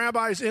 some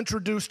rabbis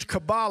introduced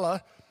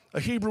Kabbalah, a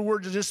Hebrew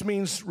word that just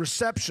means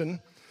reception,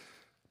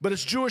 but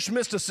it's Jewish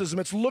mysticism.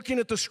 It's looking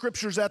at the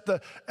scriptures at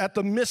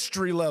the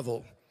mystery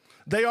level.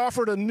 They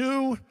offered a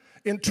new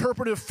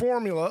interpretive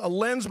formula, a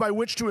lens by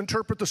which to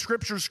interpret the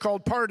scriptures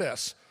called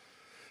Pardes.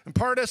 And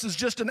Pardes is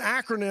just an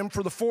acronym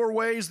for the four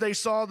ways they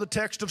saw the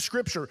text of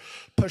Scripture.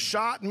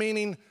 Pashat,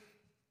 meaning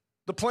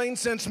the plain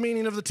sense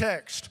meaning of the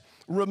text.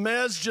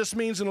 Remez just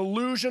means an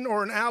allusion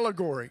or an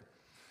allegory.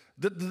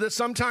 That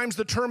sometimes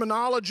the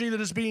terminology that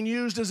is being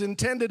used is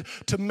intended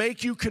to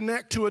make you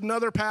connect to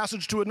another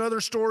passage, to another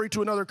story,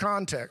 to another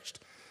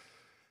context.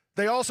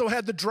 They also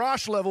had the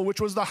drosh level, which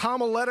was the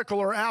homiletical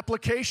or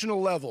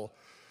applicational level.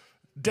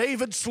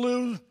 David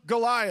slew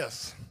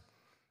Goliath.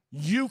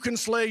 You can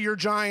slay your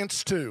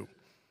giants too.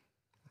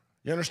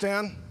 You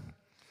understand?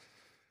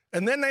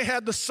 And then they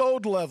had the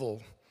sod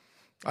level.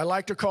 I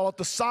like to call it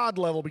the sod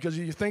level because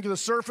you think of the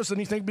surface and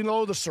you think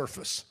below the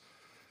surface.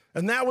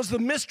 And that was the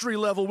mystery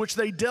level, which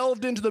they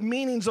delved into the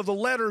meanings of the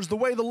letters, the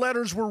way the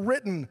letters were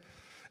written,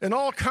 and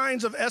all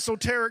kinds of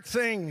esoteric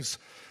things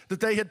that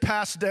they had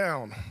passed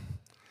down.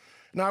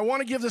 Now, I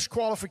want to give this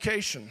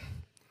qualification.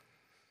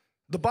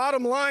 The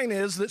bottom line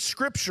is that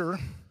Scripture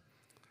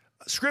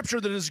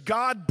that is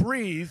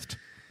God-breathed,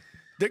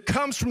 that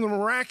comes from the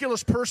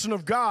miraculous person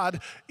of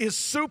God, is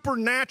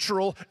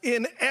supernatural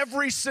in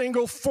every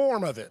single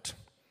form of it.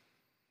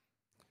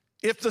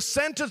 If the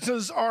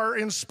sentences are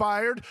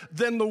inspired,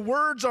 then the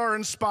words are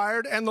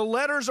inspired and the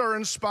letters are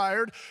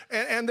inspired,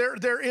 and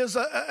there is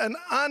an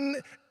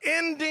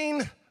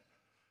unending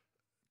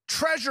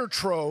treasure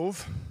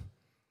trove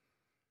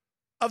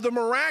of the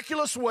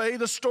miraculous way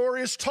the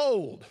story is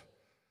told.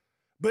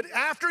 But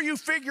after you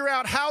figure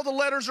out how the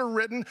letters are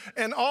written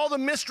and all the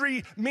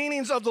mystery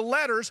meanings of the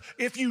letters,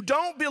 if you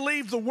don't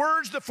believe the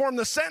words that form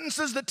the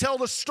sentences that tell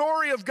the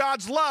story of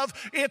God's love,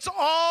 it's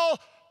all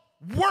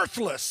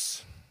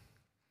worthless.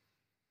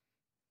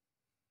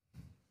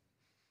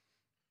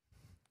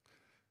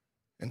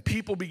 And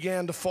people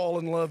began to fall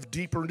in love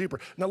deeper and deeper.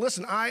 Now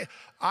listen, I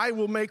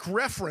will make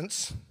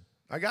reference.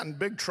 I got in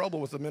big trouble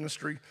with the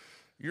ministry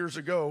years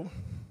ago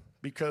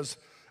because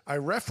I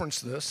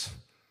referenced this.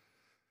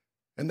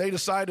 And they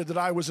decided that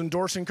I was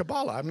endorsing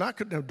Kabbalah. I'm not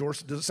going to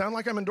endorse. Does it sound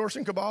like I'm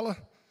endorsing Kabbalah?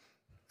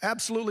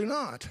 Absolutely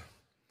not.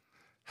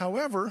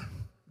 However,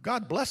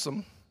 God bless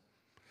them.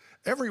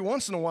 Every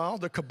once in a while,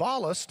 the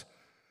Kabbalists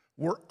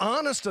were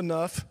honest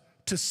enough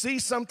to see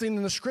something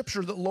in the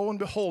Scripture that, lo and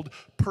behold,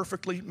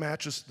 perfectly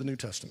matches the New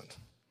Testament.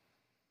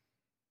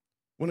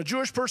 When a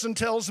Jewish person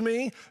tells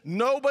me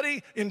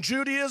nobody in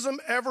Judaism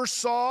ever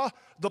saw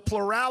the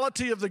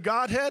plurality of the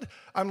Godhead,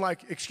 I'm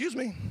like, excuse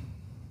me,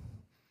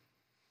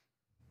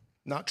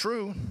 not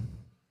true.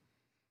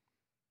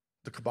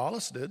 The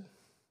Kabbalists did.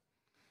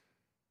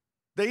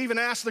 They even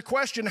asked the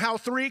question how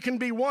three can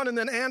be one, and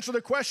then answer the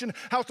question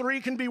how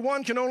three can be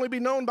one can only be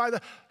known by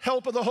the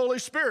help of the Holy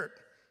Spirit.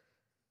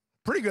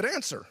 Pretty good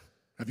answer.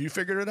 Have you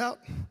figured it out?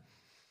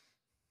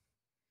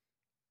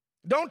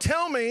 Don't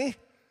tell me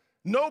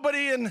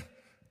nobody in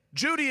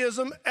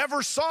Judaism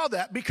ever saw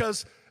that,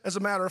 because as a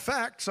matter of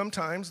fact,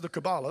 sometimes the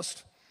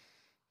Kabbalists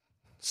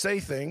say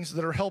things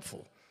that are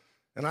helpful.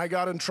 And I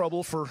got in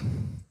trouble for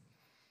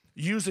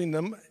using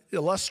them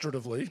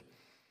illustratively,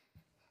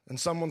 and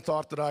someone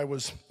thought that I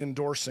was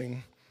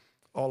endorsing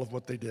all of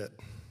what they did.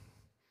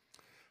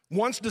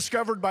 Once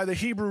discovered by the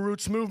Hebrew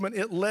Roots movement,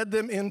 it led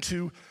them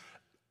into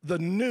the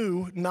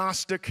new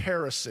Gnostic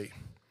heresy.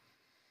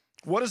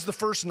 What is the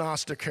first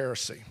Gnostic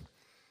heresy?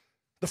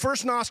 The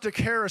first Gnostic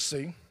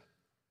heresy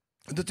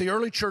that the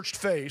early church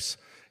faced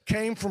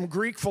came from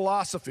Greek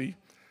philosophy,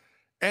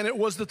 and it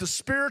was that the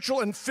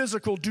spiritual and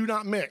physical do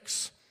not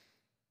mix.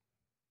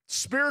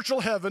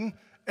 Spiritual heaven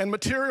and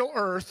material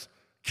earth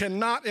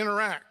cannot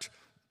interact.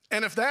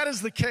 And if that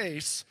is the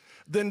case,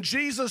 then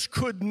Jesus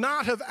could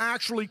not have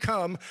actually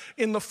come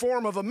in the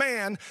form of a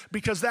man,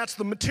 because that's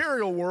the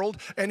material world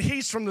and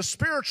he's from the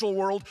spiritual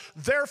world.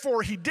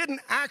 Therefore, he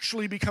didn't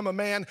actually become a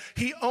man.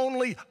 He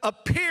only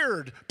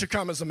appeared to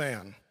come as a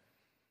man.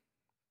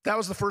 That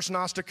was the first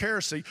Gnostic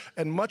heresy,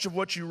 and much of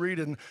what you read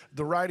in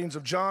the writings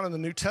of John in the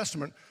New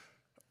Testament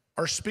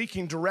are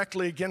speaking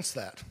directly against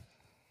that.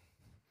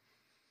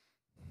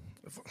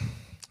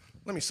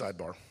 Let me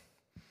sidebar.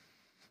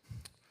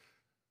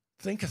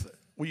 Think of it.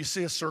 Will you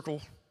see a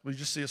circle? Will you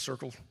just see a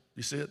circle?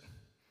 You see it?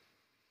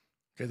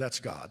 Okay,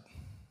 that's God.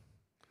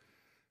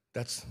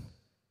 That's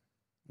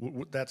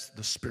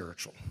the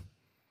spiritual.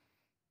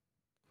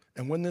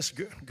 And when this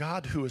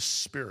God who is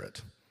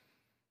spirit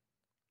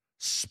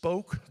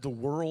spoke the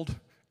world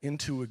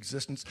into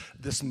existence,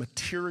 this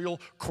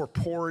material,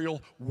 corporeal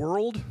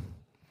world,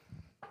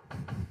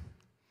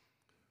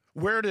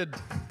 where did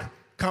it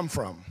come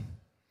from?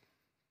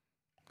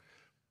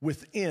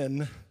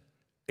 Within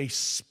a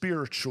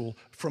spiritual,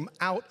 from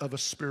out of a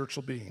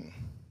spiritual being.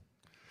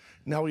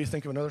 Now, what do you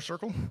think of another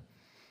circle?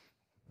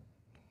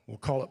 We'll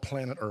call it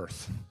planet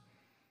Earth.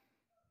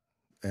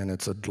 And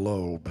it's a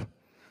globe.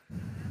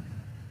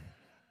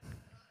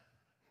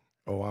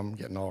 Oh, I'm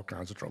getting all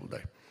kinds of trouble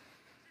today.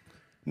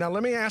 Now,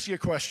 let me ask you a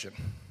question.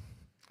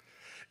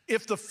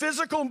 If the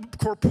physical,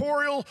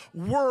 corporeal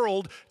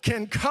world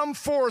can come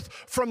forth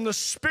from the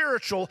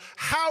spiritual,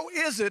 how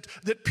is it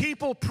that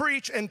people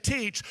preach and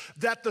teach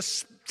that the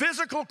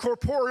physical,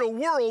 corporeal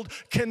world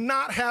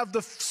cannot have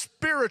the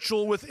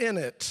spiritual within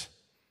it?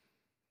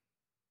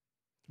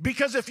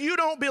 Because if you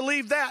don't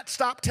believe that,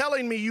 stop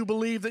telling me you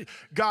believe that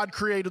God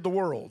created the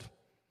world.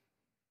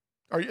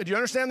 Do you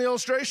understand the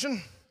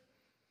illustration?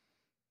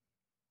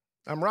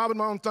 I'm robbing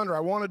my own thunder. I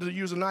wanted to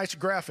use a nice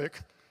graphic.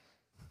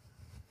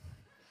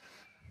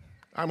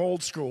 I'm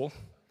old school.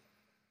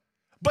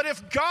 But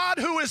if God,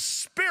 who is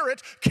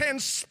spirit, can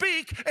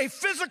speak a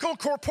physical,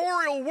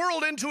 corporeal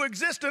world into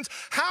existence,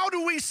 how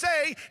do we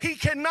say he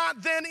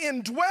cannot then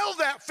indwell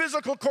that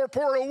physical,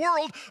 corporeal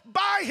world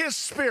by his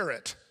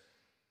spirit?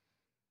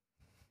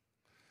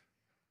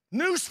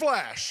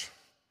 Newsflash.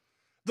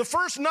 The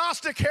first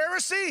Gnostic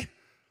heresy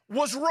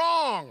was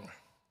wrong.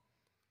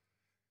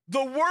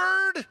 The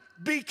Word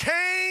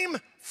became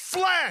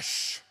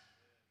flesh.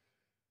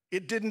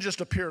 It didn't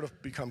just appear to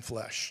become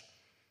flesh.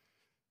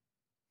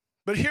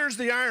 But here's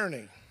the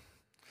irony.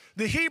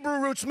 The Hebrew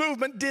Roots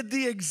movement did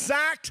the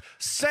exact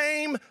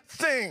same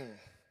thing.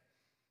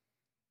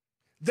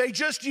 They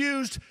just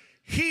used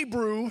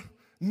Hebrew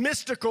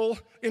mystical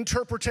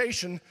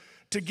interpretation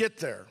to get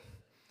there.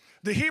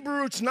 The Hebrew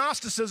Roots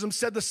Gnosticism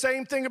said the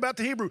same thing about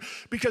the Hebrew.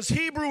 Because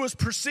Hebrew was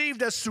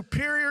perceived as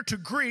superior to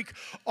Greek,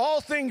 all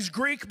things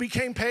Greek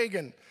became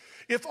pagan.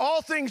 If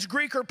all things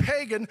Greek are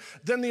pagan,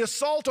 then the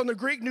assault on the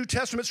Greek New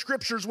Testament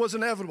scriptures was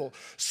inevitable.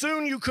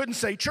 Soon you couldn't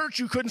say church,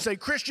 you couldn't say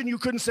Christian, you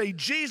couldn't say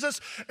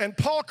Jesus, and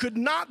Paul could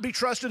not be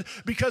trusted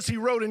because he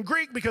wrote in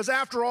Greek, because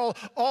after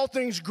all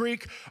things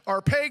Greek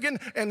are pagan,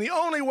 and the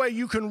only way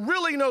you can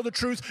really know the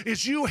truth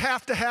is you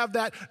have to have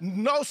that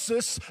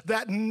gnosis,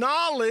 that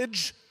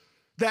knowledge,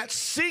 that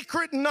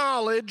secret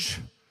knowledge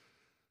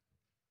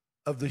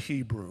of the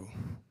Hebrew.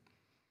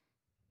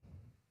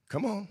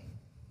 Come on.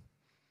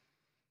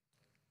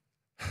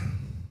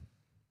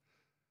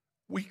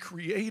 We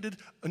created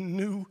a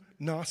new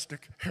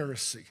Gnostic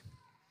heresy,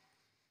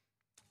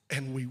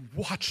 and we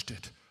watched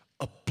it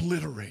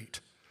obliterate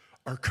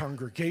our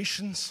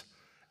congregations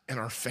and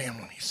our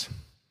families.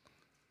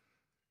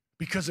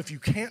 Because if you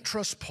can't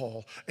trust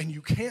Paul and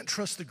you can't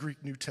trust the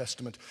Greek New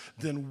Testament,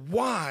 then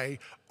why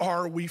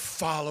are we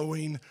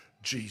following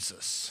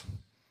Jesus?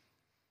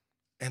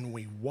 And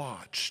we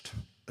watched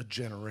a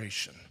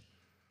generation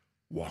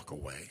walk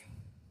away.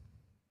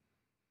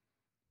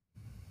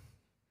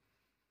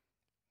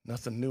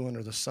 Nothing new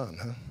under the sun,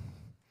 huh?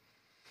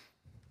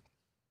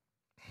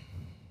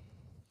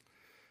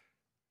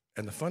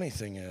 And the funny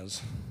thing is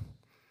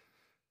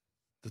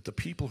that the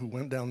people who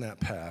went down that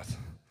path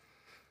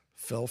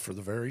fell for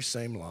the very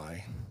same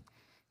lie.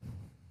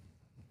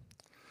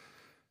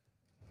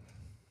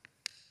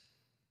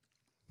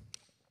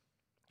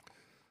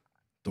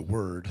 The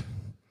Word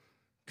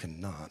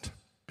cannot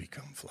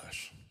become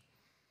flesh.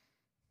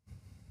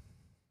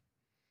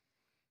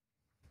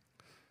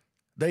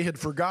 They had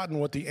forgotten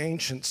what the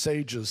ancient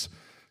sages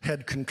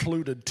had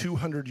concluded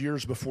 200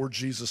 years before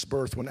Jesus'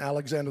 birth, when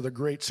Alexander the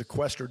Great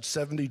sequestered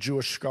 70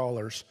 Jewish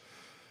scholars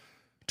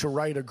to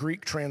write a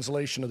Greek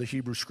translation of the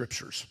Hebrew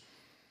Scriptures.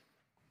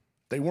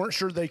 They weren't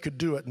sure they could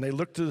do it, and they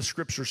looked to the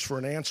Scriptures for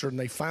an answer, and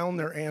they found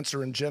their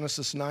answer in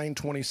Genesis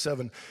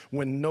 9:27,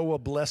 when Noah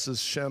blesses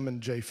Shem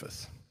and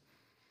Japheth.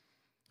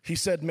 He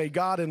said, "May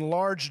God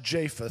enlarge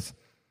Japheth,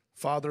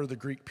 father of the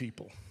Greek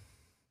people,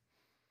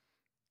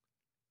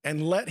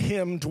 and let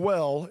him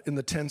dwell in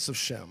the tents of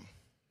Shem."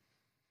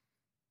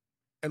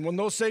 And when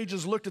those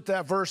sages looked at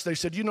that verse, they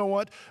said, you know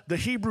what? The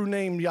Hebrew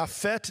name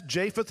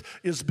Japheth,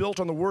 is built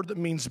on the word that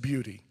means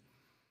beauty.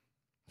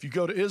 If you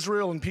go to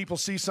Israel and people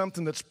see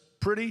something that's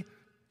pretty,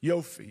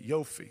 Yofi.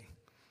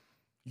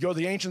 You go to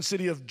the ancient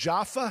city of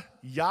Jaffa,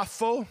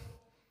 Yafo,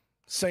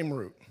 same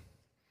root.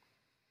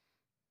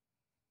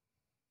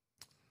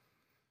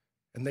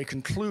 And they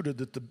concluded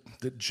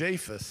that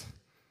Japheth,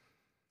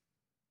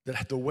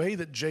 that the way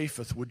that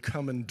Japheth would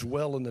come and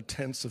dwell in the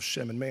tents of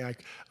Shem, and may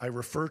I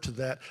refer to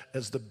that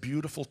as the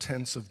beautiful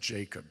tents of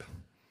Jacob.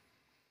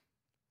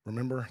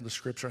 Remember, the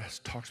scripture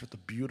talks about the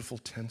beautiful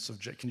tents of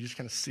Jacob. Can you just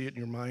kind of see it in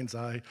your mind's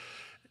eye,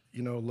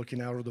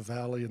 looking out over the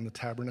valley and the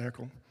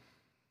tabernacle?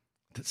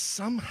 That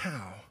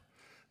somehow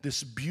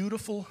this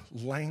beautiful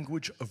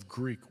language of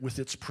Greek, with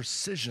its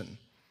precision,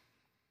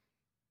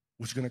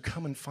 was going to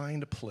come and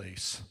find a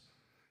place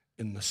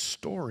in the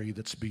story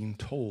that's being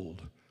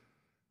told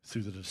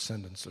through the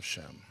descendants of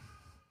Shem.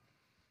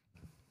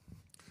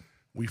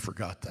 We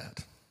forgot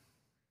that.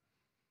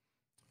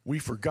 We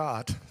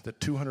forgot that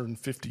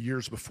 250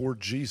 years before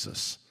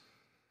Jesus,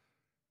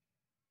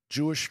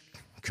 Jewish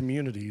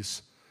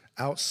communities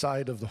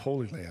outside of the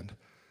Holy Land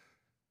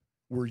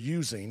were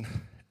using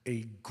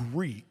a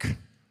Greek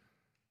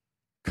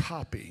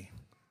copy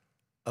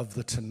of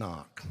the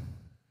Tanakh.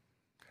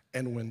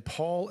 And when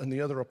Paul and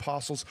the other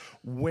apostles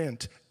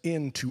went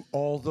into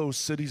all those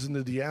cities in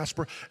the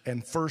diaspora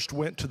and first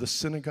went to the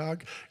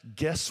synagogue,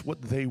 guess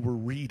what they were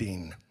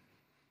reading?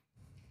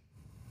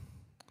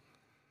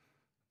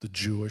 The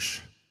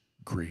Jewish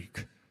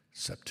Greek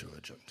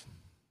Septuagint.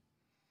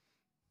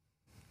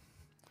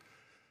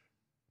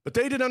 But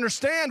they didn't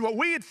understand what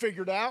we had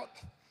figured out.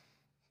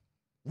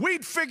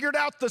 We'd figured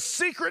out the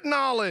secret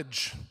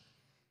knowledge.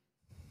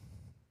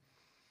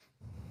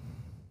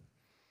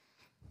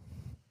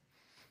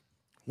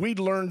 We'd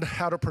learned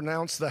how to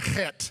pronounce the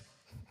het.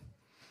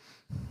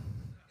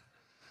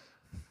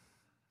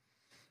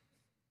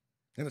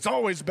 And it's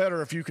always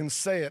better if you can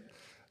say it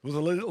with a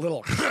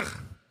little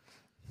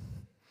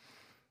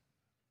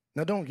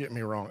Now, don't get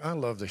me wrong. I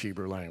love the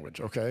Hebrew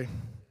language, okay?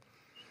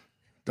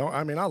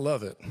 I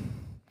love it.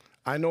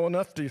 I know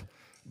enough to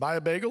buy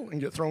a bagel and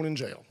get thrown in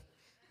jail,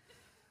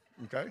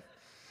 okay?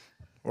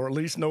 Or at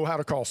least know how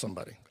to call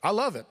somebody. I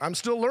love it. I'm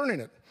still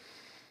learning it.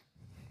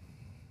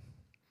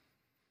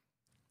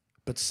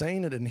 But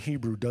saying it in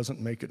Hebrew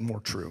doesn't make it more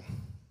true.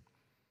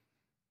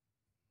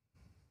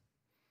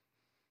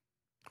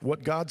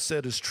 What God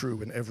said is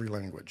true in every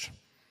language.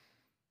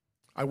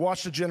 I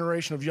watched a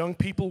generation of young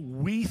people,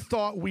 we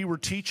thought we were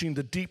teaching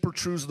the deeper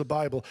truths of the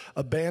Bible,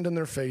 abandon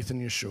their faith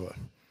in Yeshua.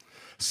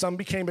 Some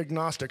became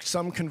agnostic,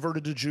 some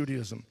converted to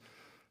Judaism.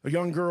 A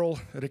young girl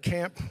at a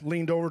camp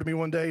leaned over to me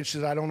one day and she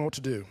said, I don't know what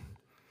to do.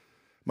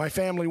 My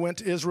family went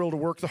to Israel to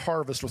work the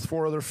harvest with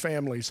 4 other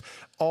families.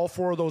 All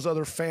 4 of those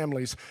other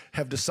families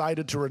have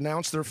decided to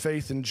renounce their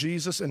faith in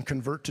Jesus and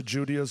convert to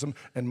Judaism,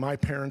 and my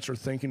parents are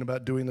thinking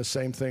about doing the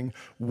same thing.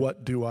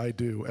 What do I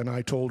do? And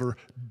I told her,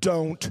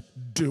 don't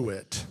do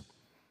it.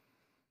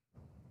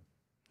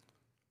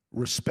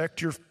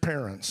 Respect your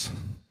parents,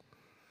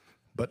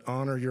 but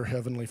honor your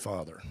heavenly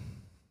Father.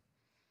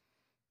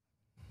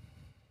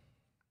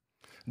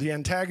 The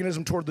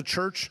antagonism toward the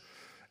church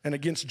and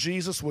against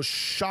Jesus was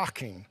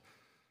shocking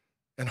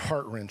and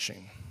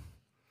heart-wrenching.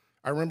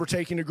 I remember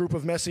taking a group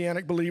of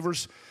Messianic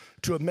believers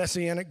to a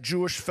Messianic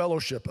Jewish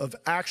fellowship of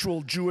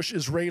actual Jewish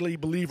Israeli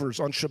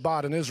believers on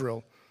Shabbat in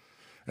Israel.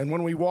 And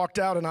when we walked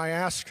out and I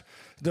asked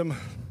them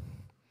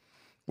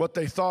what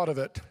they thought of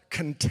it,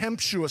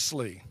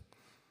 contemptuously,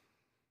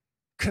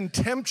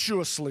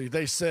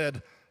 they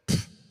said,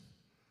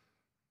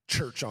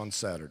 church on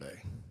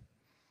Saturday.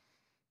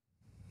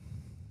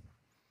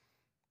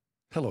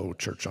 Hello,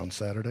 church on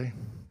Saturday.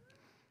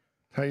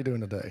 How you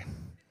doing today?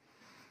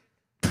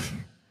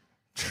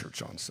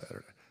 Church on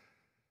Saturday.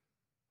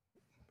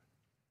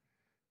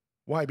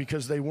 Why?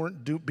 Because they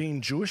weren't being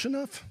Jewish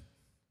enough?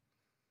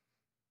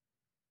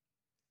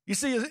 You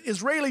see,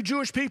 Israeli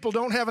Jewish people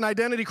don't have an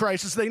identity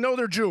crisis. They know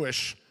they're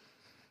Jewish.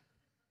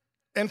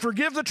 And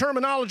forgive the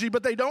terminology,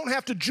 but they don't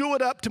have to Jew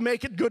it up to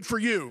make it good for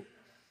you.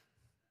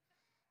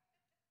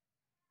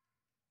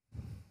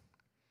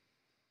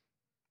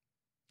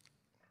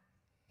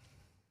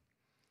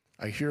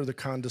 I hear the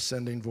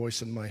condescending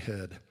voice in my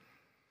head,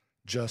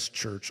 just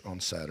church on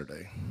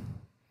Saturday.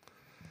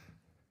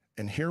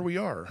 And here we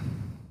are,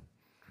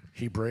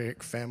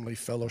 Hebraic Family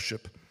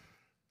Fellowship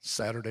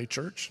Saturday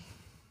church.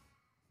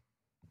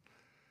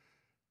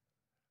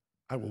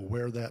 I will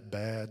wear that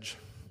badge.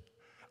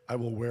 I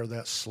will wear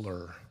that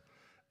slur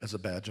as a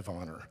badge of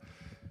honor.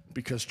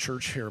 Because,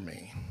 church, hear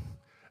me.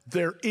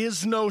 There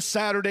is no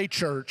Saturday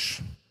church,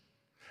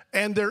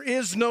 and there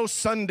is no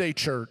Sunday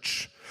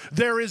church.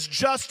 There is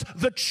just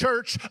the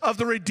church of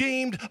the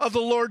redeemed of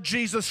the Lord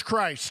Jesus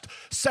Christ.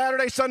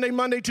 Saturday, Sunday,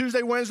 Monday,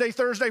 Tuesday, Wednesday,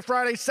 Thursday,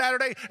 Friday,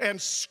 Saturday, and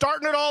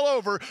starting it all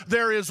over,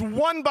 there is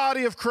one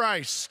body of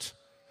Christ.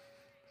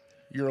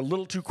 You're a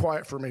little too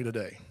quiet for me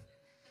today.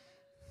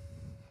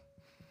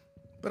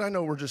 But I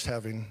know we're just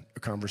having a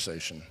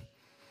conversation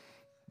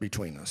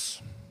between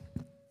us.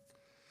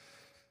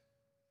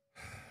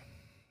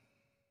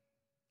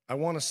 I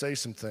want to say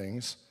some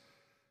things,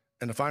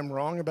 and if I'm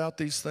wrong about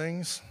these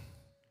things,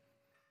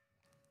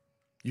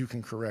 you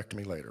can correct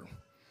me later.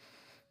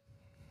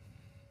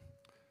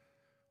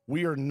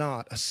 We are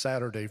not a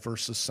Saturday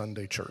versus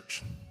Sunday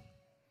church.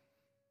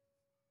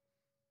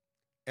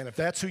 And if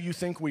that's who you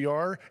think we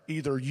are,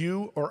 either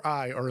you or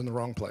I are in the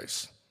wrong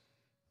place.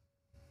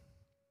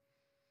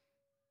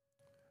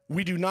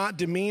 We do not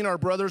demean our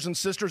brothers and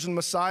sisters in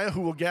Messiah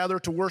who will gather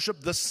to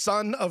worship the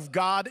Son of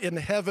God in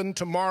heaven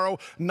tomorrow,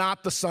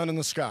 not the sun in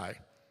the sky.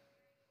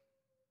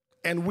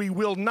 And we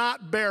will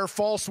not bear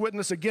false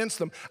witness against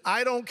them.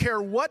 I don't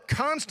care what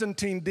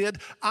Constantine did.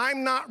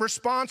 I'm not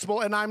responsible,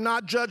 and I'm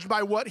not judged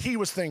by what he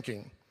was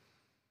thinking.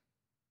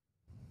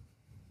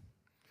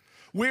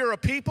 We are a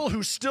people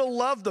who still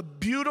love the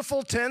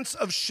beautiful tense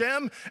of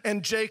Shem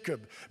and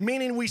Jacob,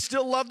 meaning we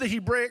still love the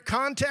Hebraic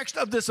context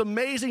of this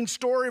amazing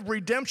story of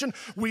redemption.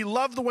 We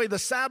love the way the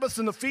Sabbaths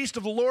and the feast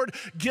of the Lord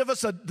give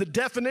us the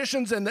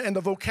definitions and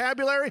the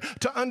vocabulary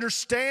to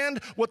understand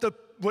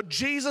what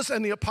Jesus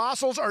and the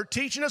apostles are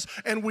teaching us,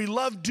 and we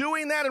love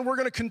doing that, and we're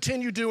going to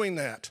continue doing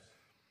that.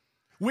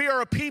 We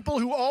are a people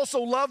who also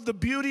love the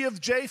beauty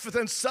of Japheth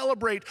and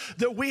celebrate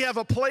that we have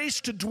a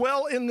place to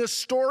dwell in this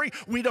story.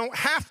 We don't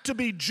have to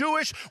be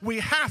Jewish. We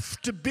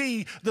have to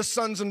be the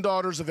sons and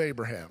daughters of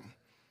Abraham.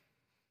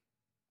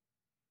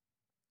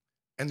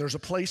 And there's a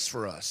place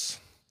for us.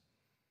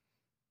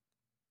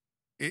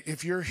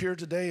 If you're here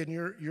today and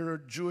you're a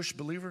Jewish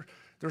believer,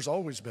 there's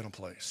always been a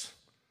place.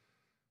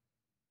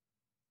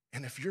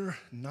 And if you're a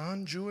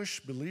non-Jewish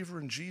believer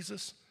in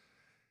Jesus,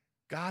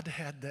 God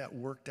had that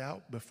worked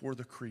out before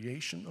the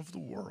creation of the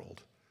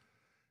world,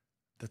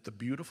 that the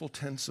beautiful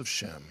tents of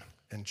Shem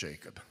and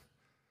Jacob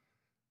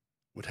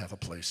would have a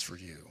place for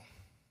you.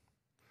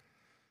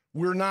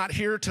 We're not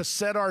here to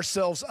set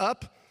ourselves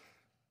up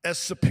as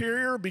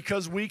superior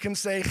because we can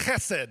say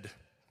chesed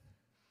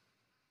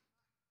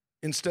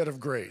instead of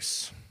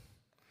grace.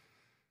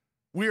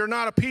 We are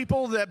not a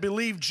people that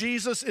believe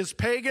Jesus is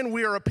pagan.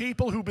 We are a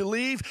people who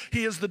believe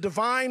he is the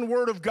divine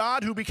Word of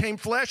God who became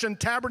flesh and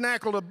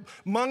tabernacled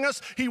among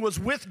us. He was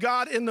with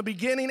God in the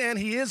beginning, and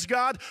he is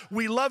God.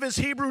 We love his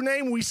Hebrew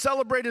name. We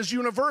celebrate his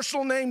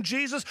universal name,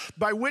 Jesus,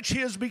 by which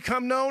he has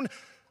become known.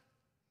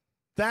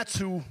 That's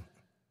who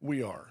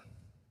we are.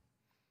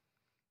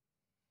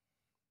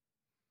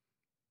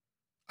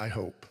 I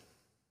hope.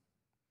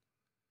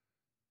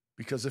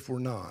 Because if we're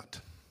not,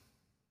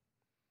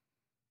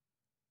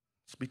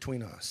 it's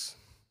between us.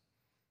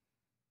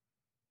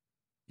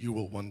 You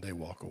will one day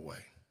walk away.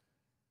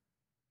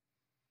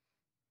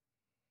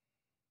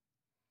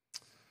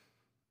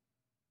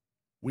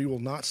 We will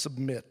not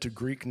submit to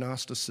Greek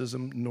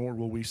Gnosticism, nor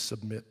will we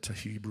submit to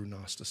Hebrew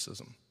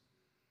Gnosticism.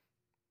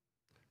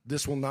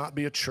 This will not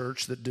be a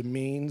church that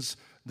demeans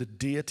the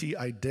deity,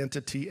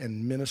 identity,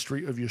 and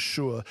ministry of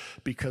Yeshua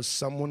because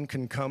someone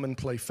can come and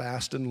play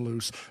fast and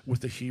loose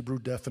with the Hebrew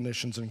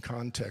definitions and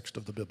context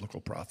of the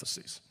biblical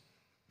prophecies.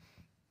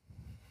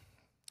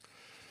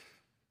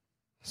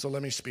 So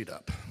let me speed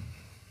up.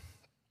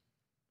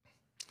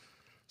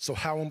 So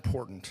how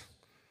important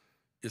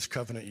is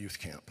Covenant Youth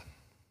Camp?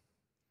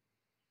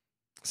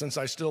 Since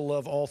I still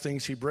love all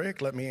things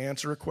Hebraic, let me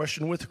answer a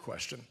question with a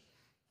question.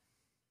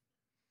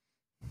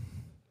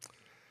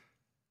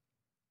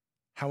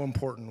 How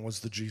important was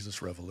the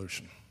Jesus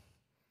Revolution?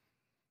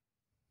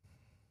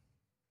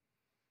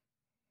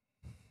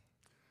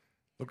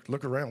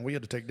 Look around. We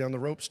had to take down the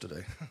ropes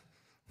today.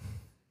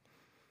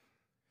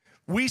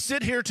 We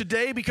sit here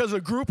today because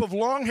a group of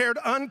long-haired,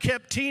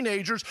 unkept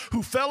teenagers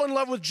who fell in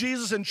love with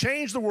Jesus and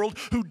changed the world,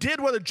 who did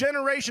what a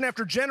generation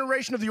after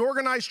generation of the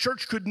organized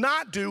church could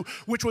not do,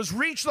 which was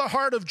reach the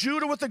heart of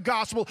Judah with the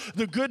gospel,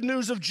 the good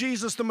news of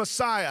Jesus, the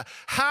Messiah.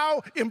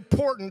 How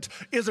important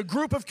is a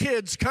group of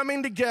kids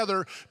coming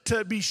together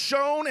to be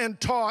shown and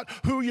taught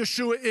who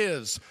Yeshua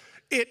is?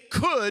 It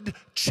could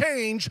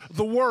change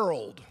the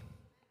world.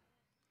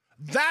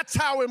 That's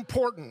how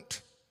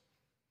important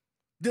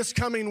this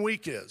coming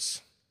week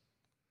is.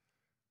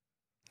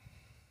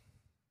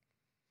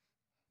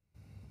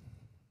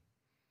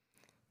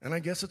 And I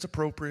guess it's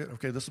appropriate.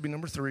 Okay, this will be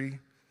number 3.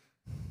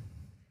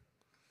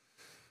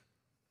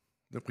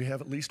 That we have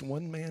at least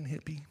one man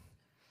hippie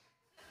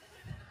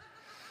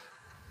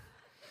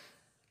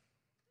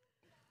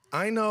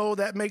I know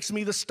that makes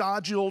me the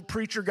stodgy old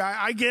preacher guy.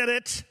 I get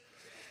it.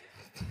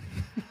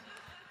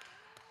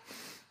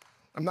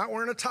 I'm not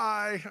wearing a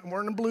tie. I'm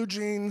wearing blue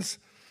jeans.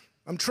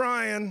 I'm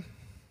trying.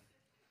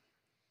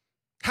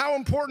 How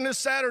important is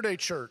Saturday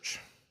church?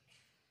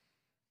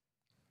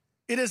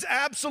 It is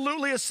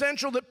absolutely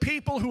essential that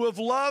people who have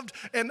loved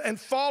and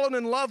fallen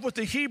in love with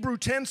the Hebrew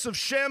tense of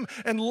Shem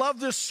and love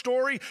this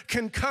story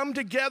can come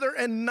together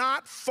and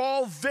not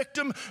fall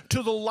victim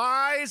to the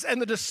lies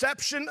and the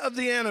deception of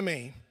the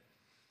enemy.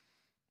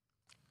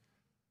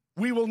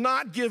 We will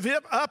not give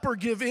up or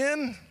give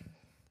in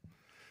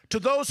to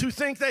those who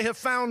think they have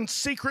found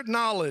secret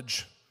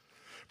knowledge.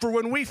 For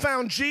when we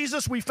found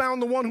Jesus, we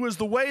found the one who is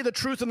the way, the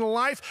truth, and the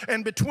life.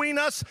 And between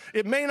us,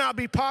 it may not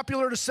be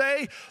popular to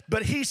say,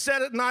 but he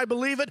said it and I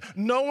believe it.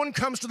 No one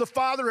comes to the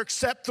Father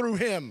except through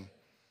him.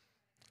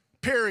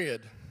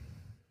 Period.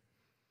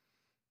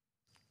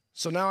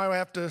 So now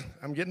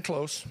I'm getting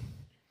close.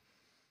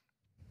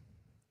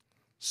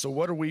 So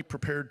what are we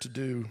prepared to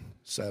do,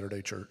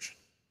 Saturday church?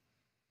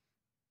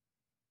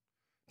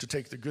 To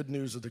take the good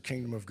news of the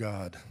kingdom of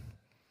God,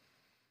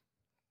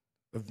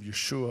 of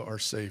Yeshua, our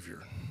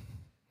Savior,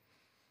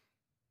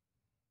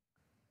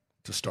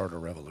 to start a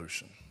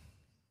revolution.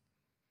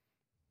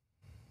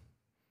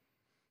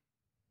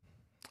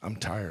 I'm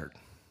tired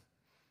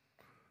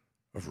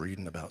of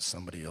reading about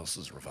somebody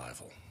else's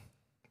revival.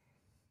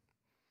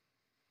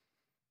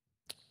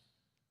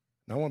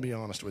 Now, I want to be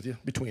honest with you,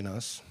 between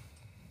us,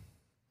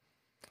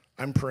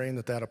 I'm praying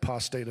that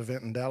apostate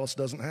event in Dallas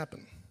doesn't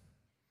happen.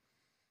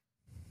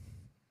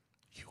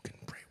 You can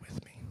pray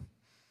with me.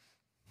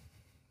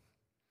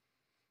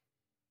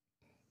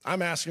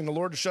 I'm asking the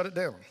Lord to shut it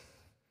down.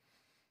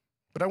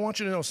 But I want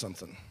you to know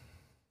something.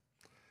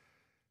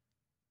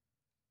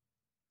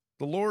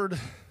 The Lord,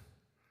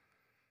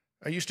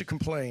 I used to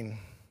complain,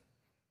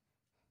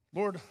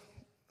 Lord,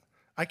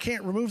 I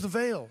can't remove the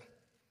veil.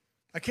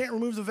 I can't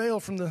remove the veil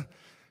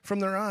from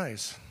their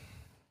eyes.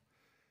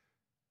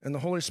 And the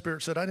Holy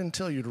Spirit said, I didn't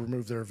tell you to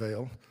remove their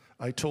veil.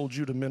 I told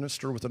you to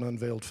minister with an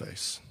unveiled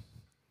face.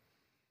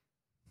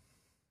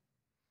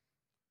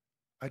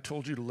 I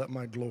told you to let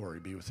my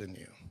glory be within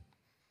you.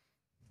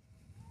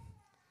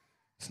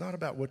 It's not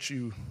about what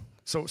you,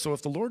 so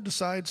if the Lord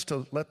decides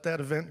to let that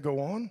event go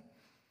on,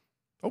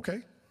 okay.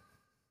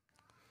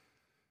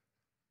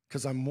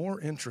 Because I'm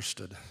more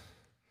interested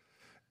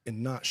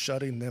in not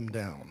shutting them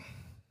down,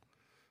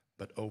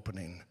 but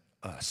opening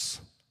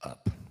us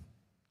up.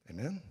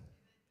 Amen?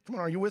 Come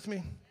on, are you with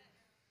me?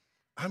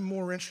 I'm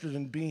more interested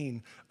in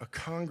being a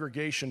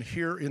congregation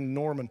here in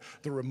Norman,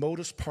 the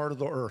remotest part of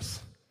the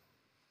earth,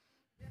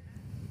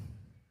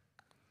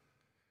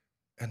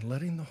 and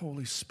letting the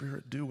Holy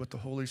Spirit do what the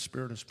Holy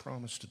Spirit has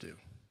promised to do.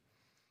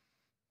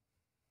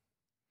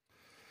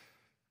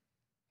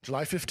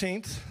 July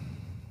 15th,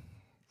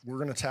 we're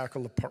going to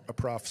tackle a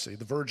prophecy,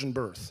 the virgin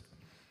birth.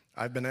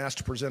 I've been asked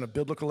to present a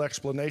biblical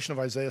explanation of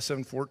Isaiah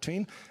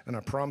 7:14, and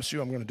I promise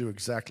you I'm going to do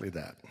exactly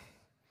that.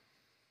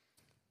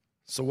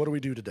 So what do we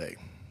do today?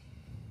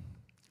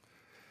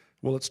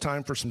 Well, it's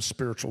time for some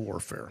spiritual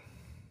warfare.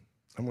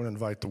 I'm going to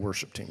invite the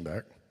worship team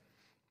back.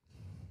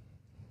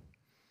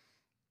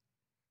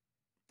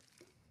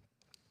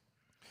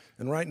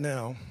 And right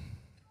now,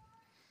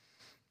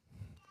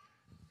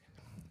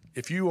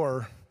 if you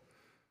are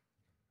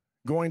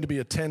going to be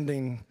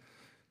attending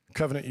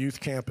Covenant Youth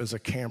Camp as a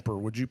camper,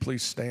 would you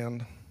please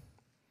stand?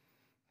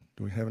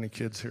 Do we have any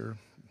kids here?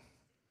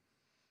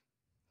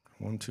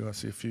 1, 2, I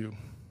see a few.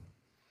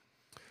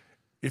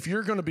 If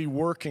you're going to be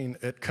working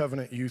at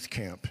Covenant Youth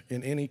Camp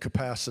in any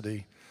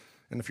capacity,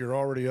 and if you're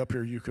already up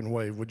here, you can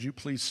wave, would you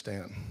please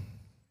stand?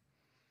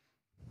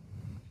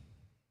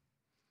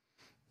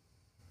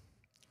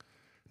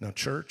 Now,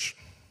 church,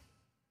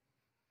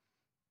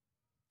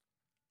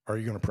 are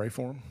you going to pray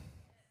for them?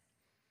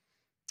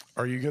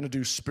 Are you going to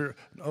do spirit?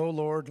 Oh,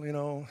 Lord,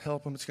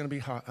 help them. It's going to be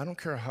hot. I don't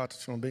care how hot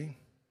it's going to be.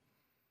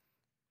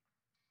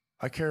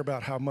 I care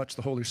about how much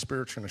the Holy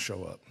Spirit's going to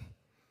show up.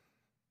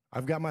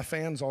 I've got my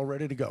fans all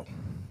ready to go.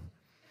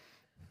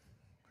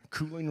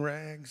 Cooling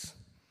rags.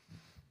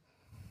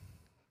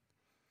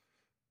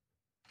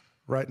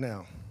 Right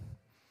now,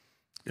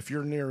 if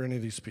you're near any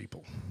of these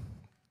people,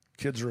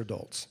 kids or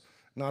adults,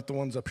 not the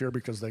ones up here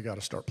because they got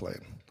to start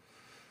playing.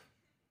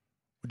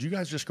 Would you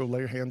guys just go lay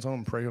your hands on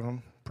them, pray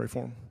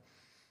for them?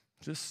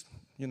 Just,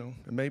 and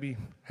maybe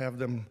have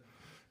them,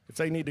 if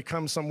they need to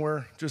come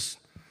somewhere,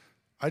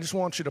 I just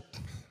want you to,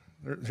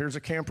 here's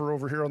a camper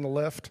over here on the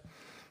left.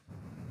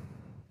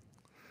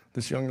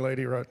 This young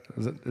lady, right,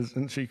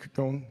 isn't she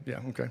going?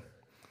 Yeah, okay.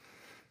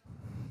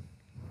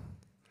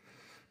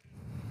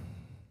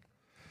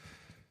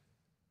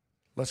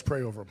 Let's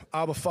pray over them.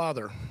 Abba,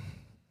 Father,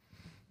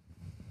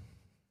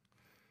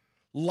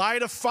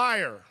 light a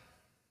fire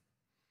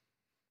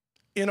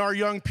in our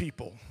young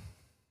people.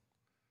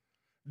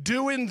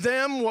 Do in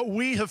them what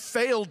we have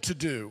failed to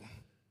do.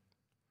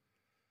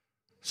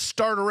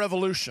 Start a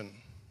revolution.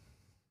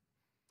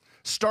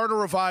 Start a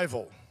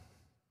revival.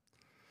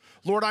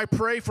 Lord, I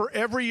pray for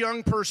every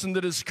young person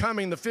that is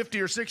coming, the 50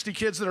 or 60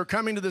 kids that are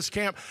coming to this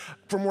camp,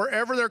 from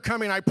wherever they're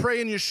coming. I pray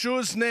in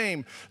Yeshua's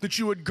name that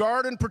you would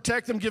guard and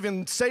protect them, give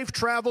them safe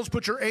travels,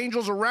 put your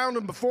angels around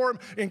them, before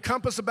them,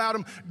 encompass about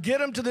them, get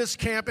them to this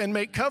camp, and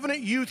make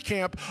Covenant Youth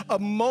Camp a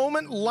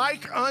moment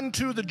like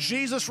unto the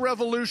Jesus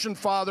Revolution,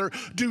 Father.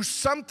 Do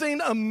something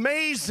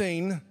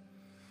amazing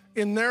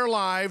in their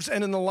lives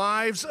and in the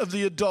lives of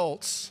the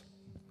adults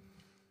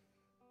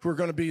who are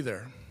going to be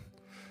there.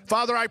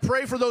 Father, I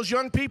pray for those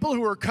young people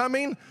who are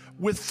coming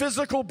with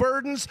physical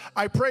burdens.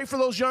 I pray for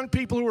those young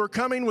people who are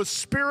coming with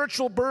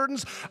spiritual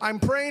burdens. I'm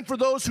praying for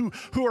those who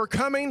are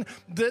coming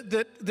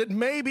that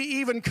may be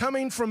even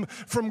coming from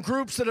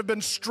groups that have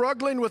been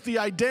struggling with the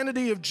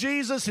identity of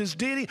Jesus, his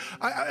deity.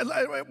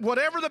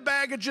 Whatever the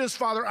baggage is,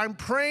 Father, I'm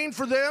praying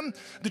for them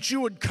that you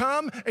would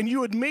come and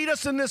you would meet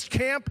us in this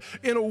camp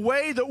in a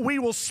way that we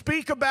will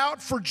speak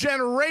about for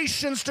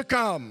generations to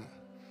come.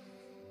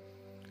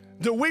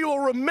 That we will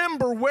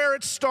remember where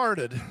it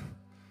started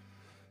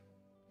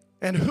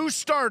and who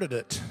started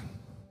it.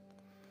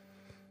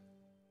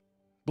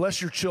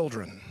 Bless your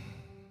children.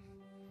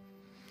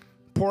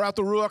 Pour out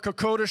the Ruach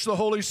HaKodesh, the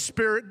Holy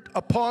Spirit,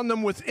 upon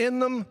them, within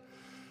them.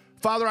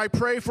 Father, I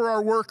pray for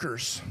our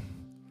workers.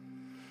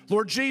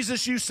 Lord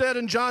Jesus, you said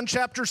in John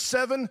chapter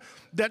 7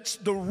 that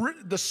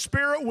the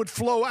Spirit would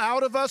flow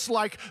out of us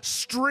like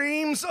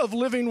streams of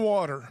living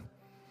water.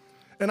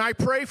 And I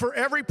pray for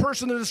every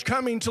person that is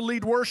coming to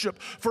lead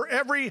worship, for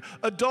every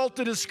adult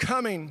that is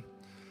coming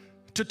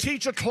to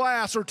teach a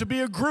class or to be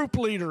a group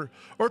leader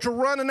or to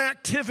run an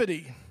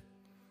activity,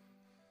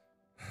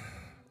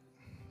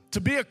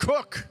 to be a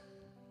cook.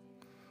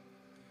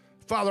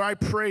 Father, I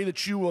pray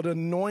that you would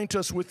anoint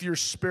us with your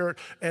Spirit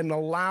and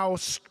allow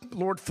us,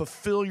 Lord,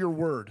 fulfill your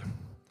word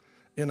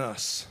in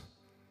us.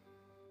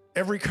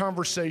 Every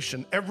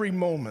conversation, every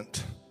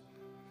moment.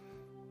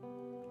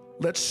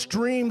 Let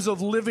streams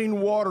of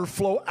living water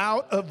flow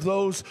out of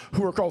those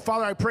who are called.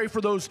 Father, I pray for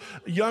those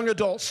young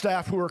adult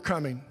staff who are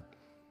coming,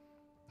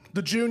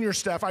 the junior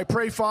staff. I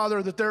pray,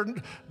 Father,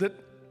 that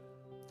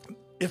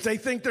if they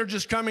think they're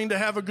just coming to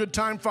have a good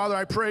time, Father,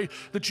 I pray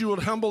that you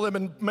would humble them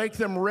and make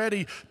them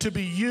ready to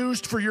be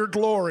used for your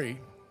glory.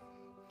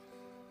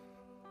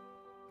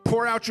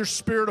 Pour out your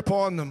Spirit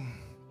upon them.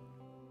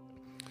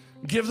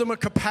 Give them a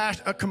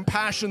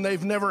compassion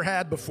they've never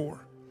had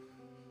before.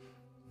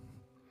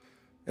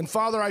 And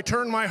Father, I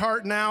turn my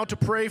heart now to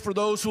pray for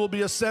those who will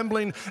be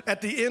assembling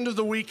at the end of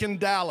the week in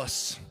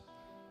Dallas.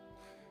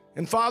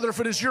 And Father, if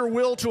it is your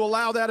will to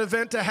allow that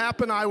event to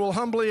happen, I will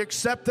humbly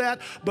accept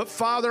that. But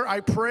Father,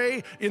 I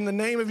pray in the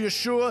name of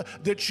Yeshua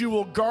that you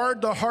will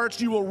guard the hearts,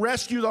 you will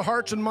rescue the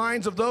hearts and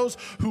minds of those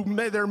who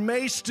there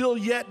may still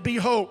yet be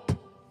hope.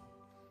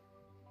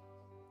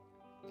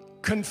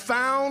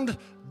 Confound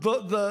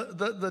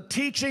the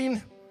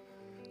teaching,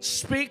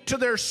 speak to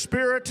their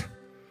spirit.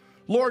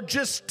 Lord,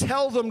 just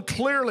tell them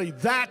clearly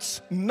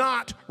that's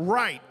not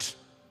right.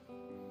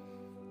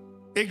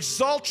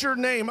 Exalt your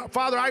name.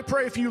 Father, I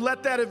pray if you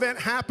let that event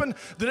happen,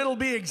 that it'll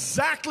be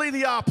exactly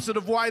the opposite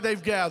of why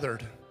they've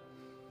gathered.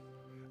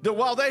 That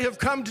while they have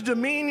come to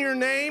demean your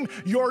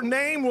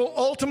name will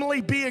ultimately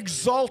be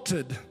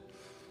exalted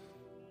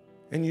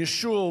and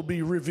Yeshua will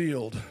be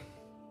revealed.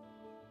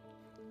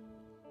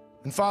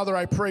 And Father,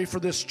 I pray for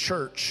this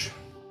church.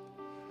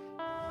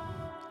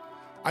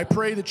 I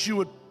pray that you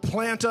would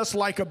plant us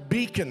like a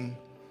beacon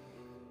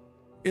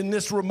in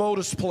this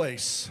remotest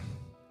place.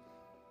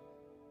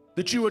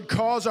 That you would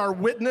cause our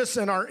witness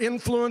and our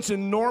influence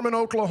in Norman,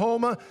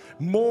 Oklahoma,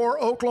 Moore,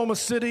 Oklahoma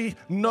City,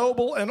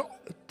 Noble, and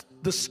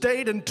the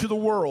state and to the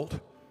world.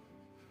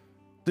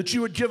 That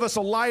you would give us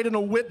a light and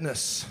a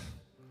witness.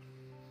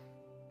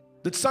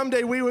 That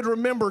someday we would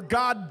remember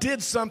God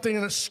did something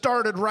and it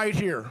started right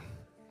here.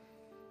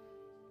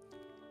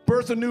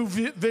 Birth a new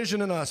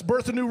vision in us.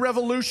 Birth a new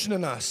revolution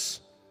in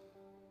us.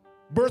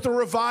 Birth a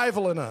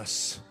revival in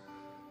us.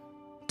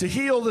 To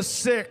heal the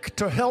sick,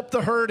 to help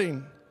the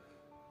hurting,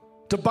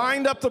 to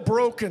bind up the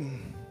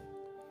broken,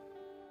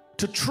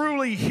 to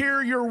truly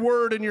hear your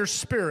word and your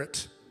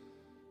spirit.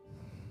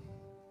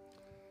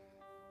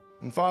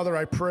 And Father,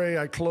 I pray,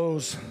 I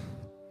close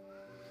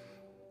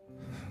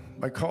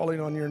by calling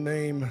on your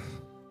name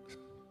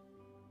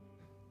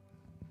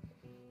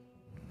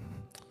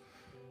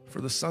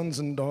for the sons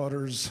and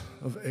daughters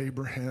of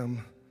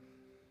Abraham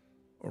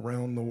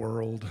around the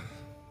world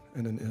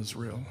and in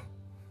Israel.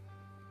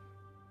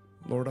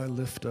 Lord, I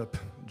lift up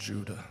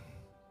Judah.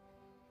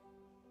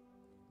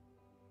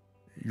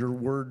 Your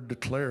word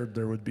declared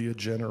there would be a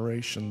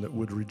generation that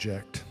would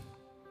reject.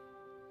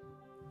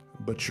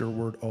 But your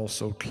word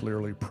also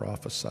clearly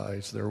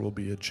prophesies there will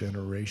be a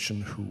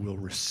generation who will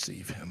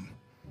receive him.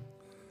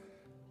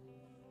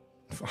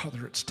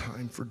 Father, it's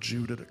time for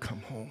Judah to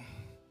come home.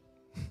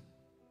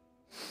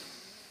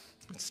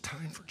 It's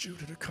time for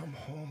Judah to come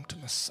home to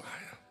Messiah.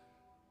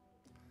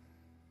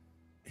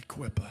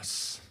 Equip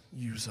us,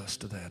 use us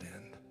to that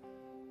end.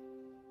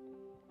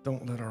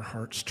 Don't let our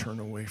hearts turn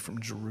away from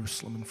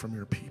Jerusalem and from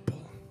your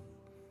people.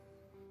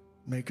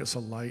 Make us a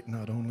light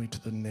not only to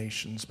the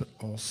nations, but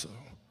also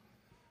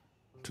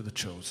to to the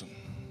chosen.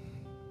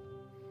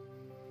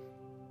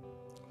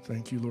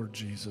 Thank you, Lord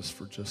Jesus,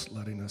 for just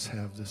letting us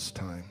have this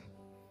time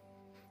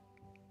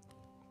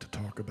to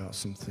talk about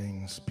some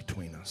things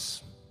between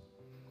us.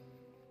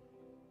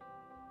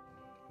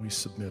 We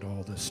submit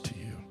all this to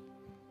you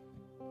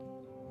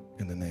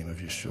in the name of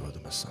Yeshua the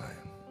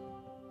Messiah.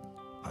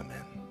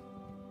 Amen.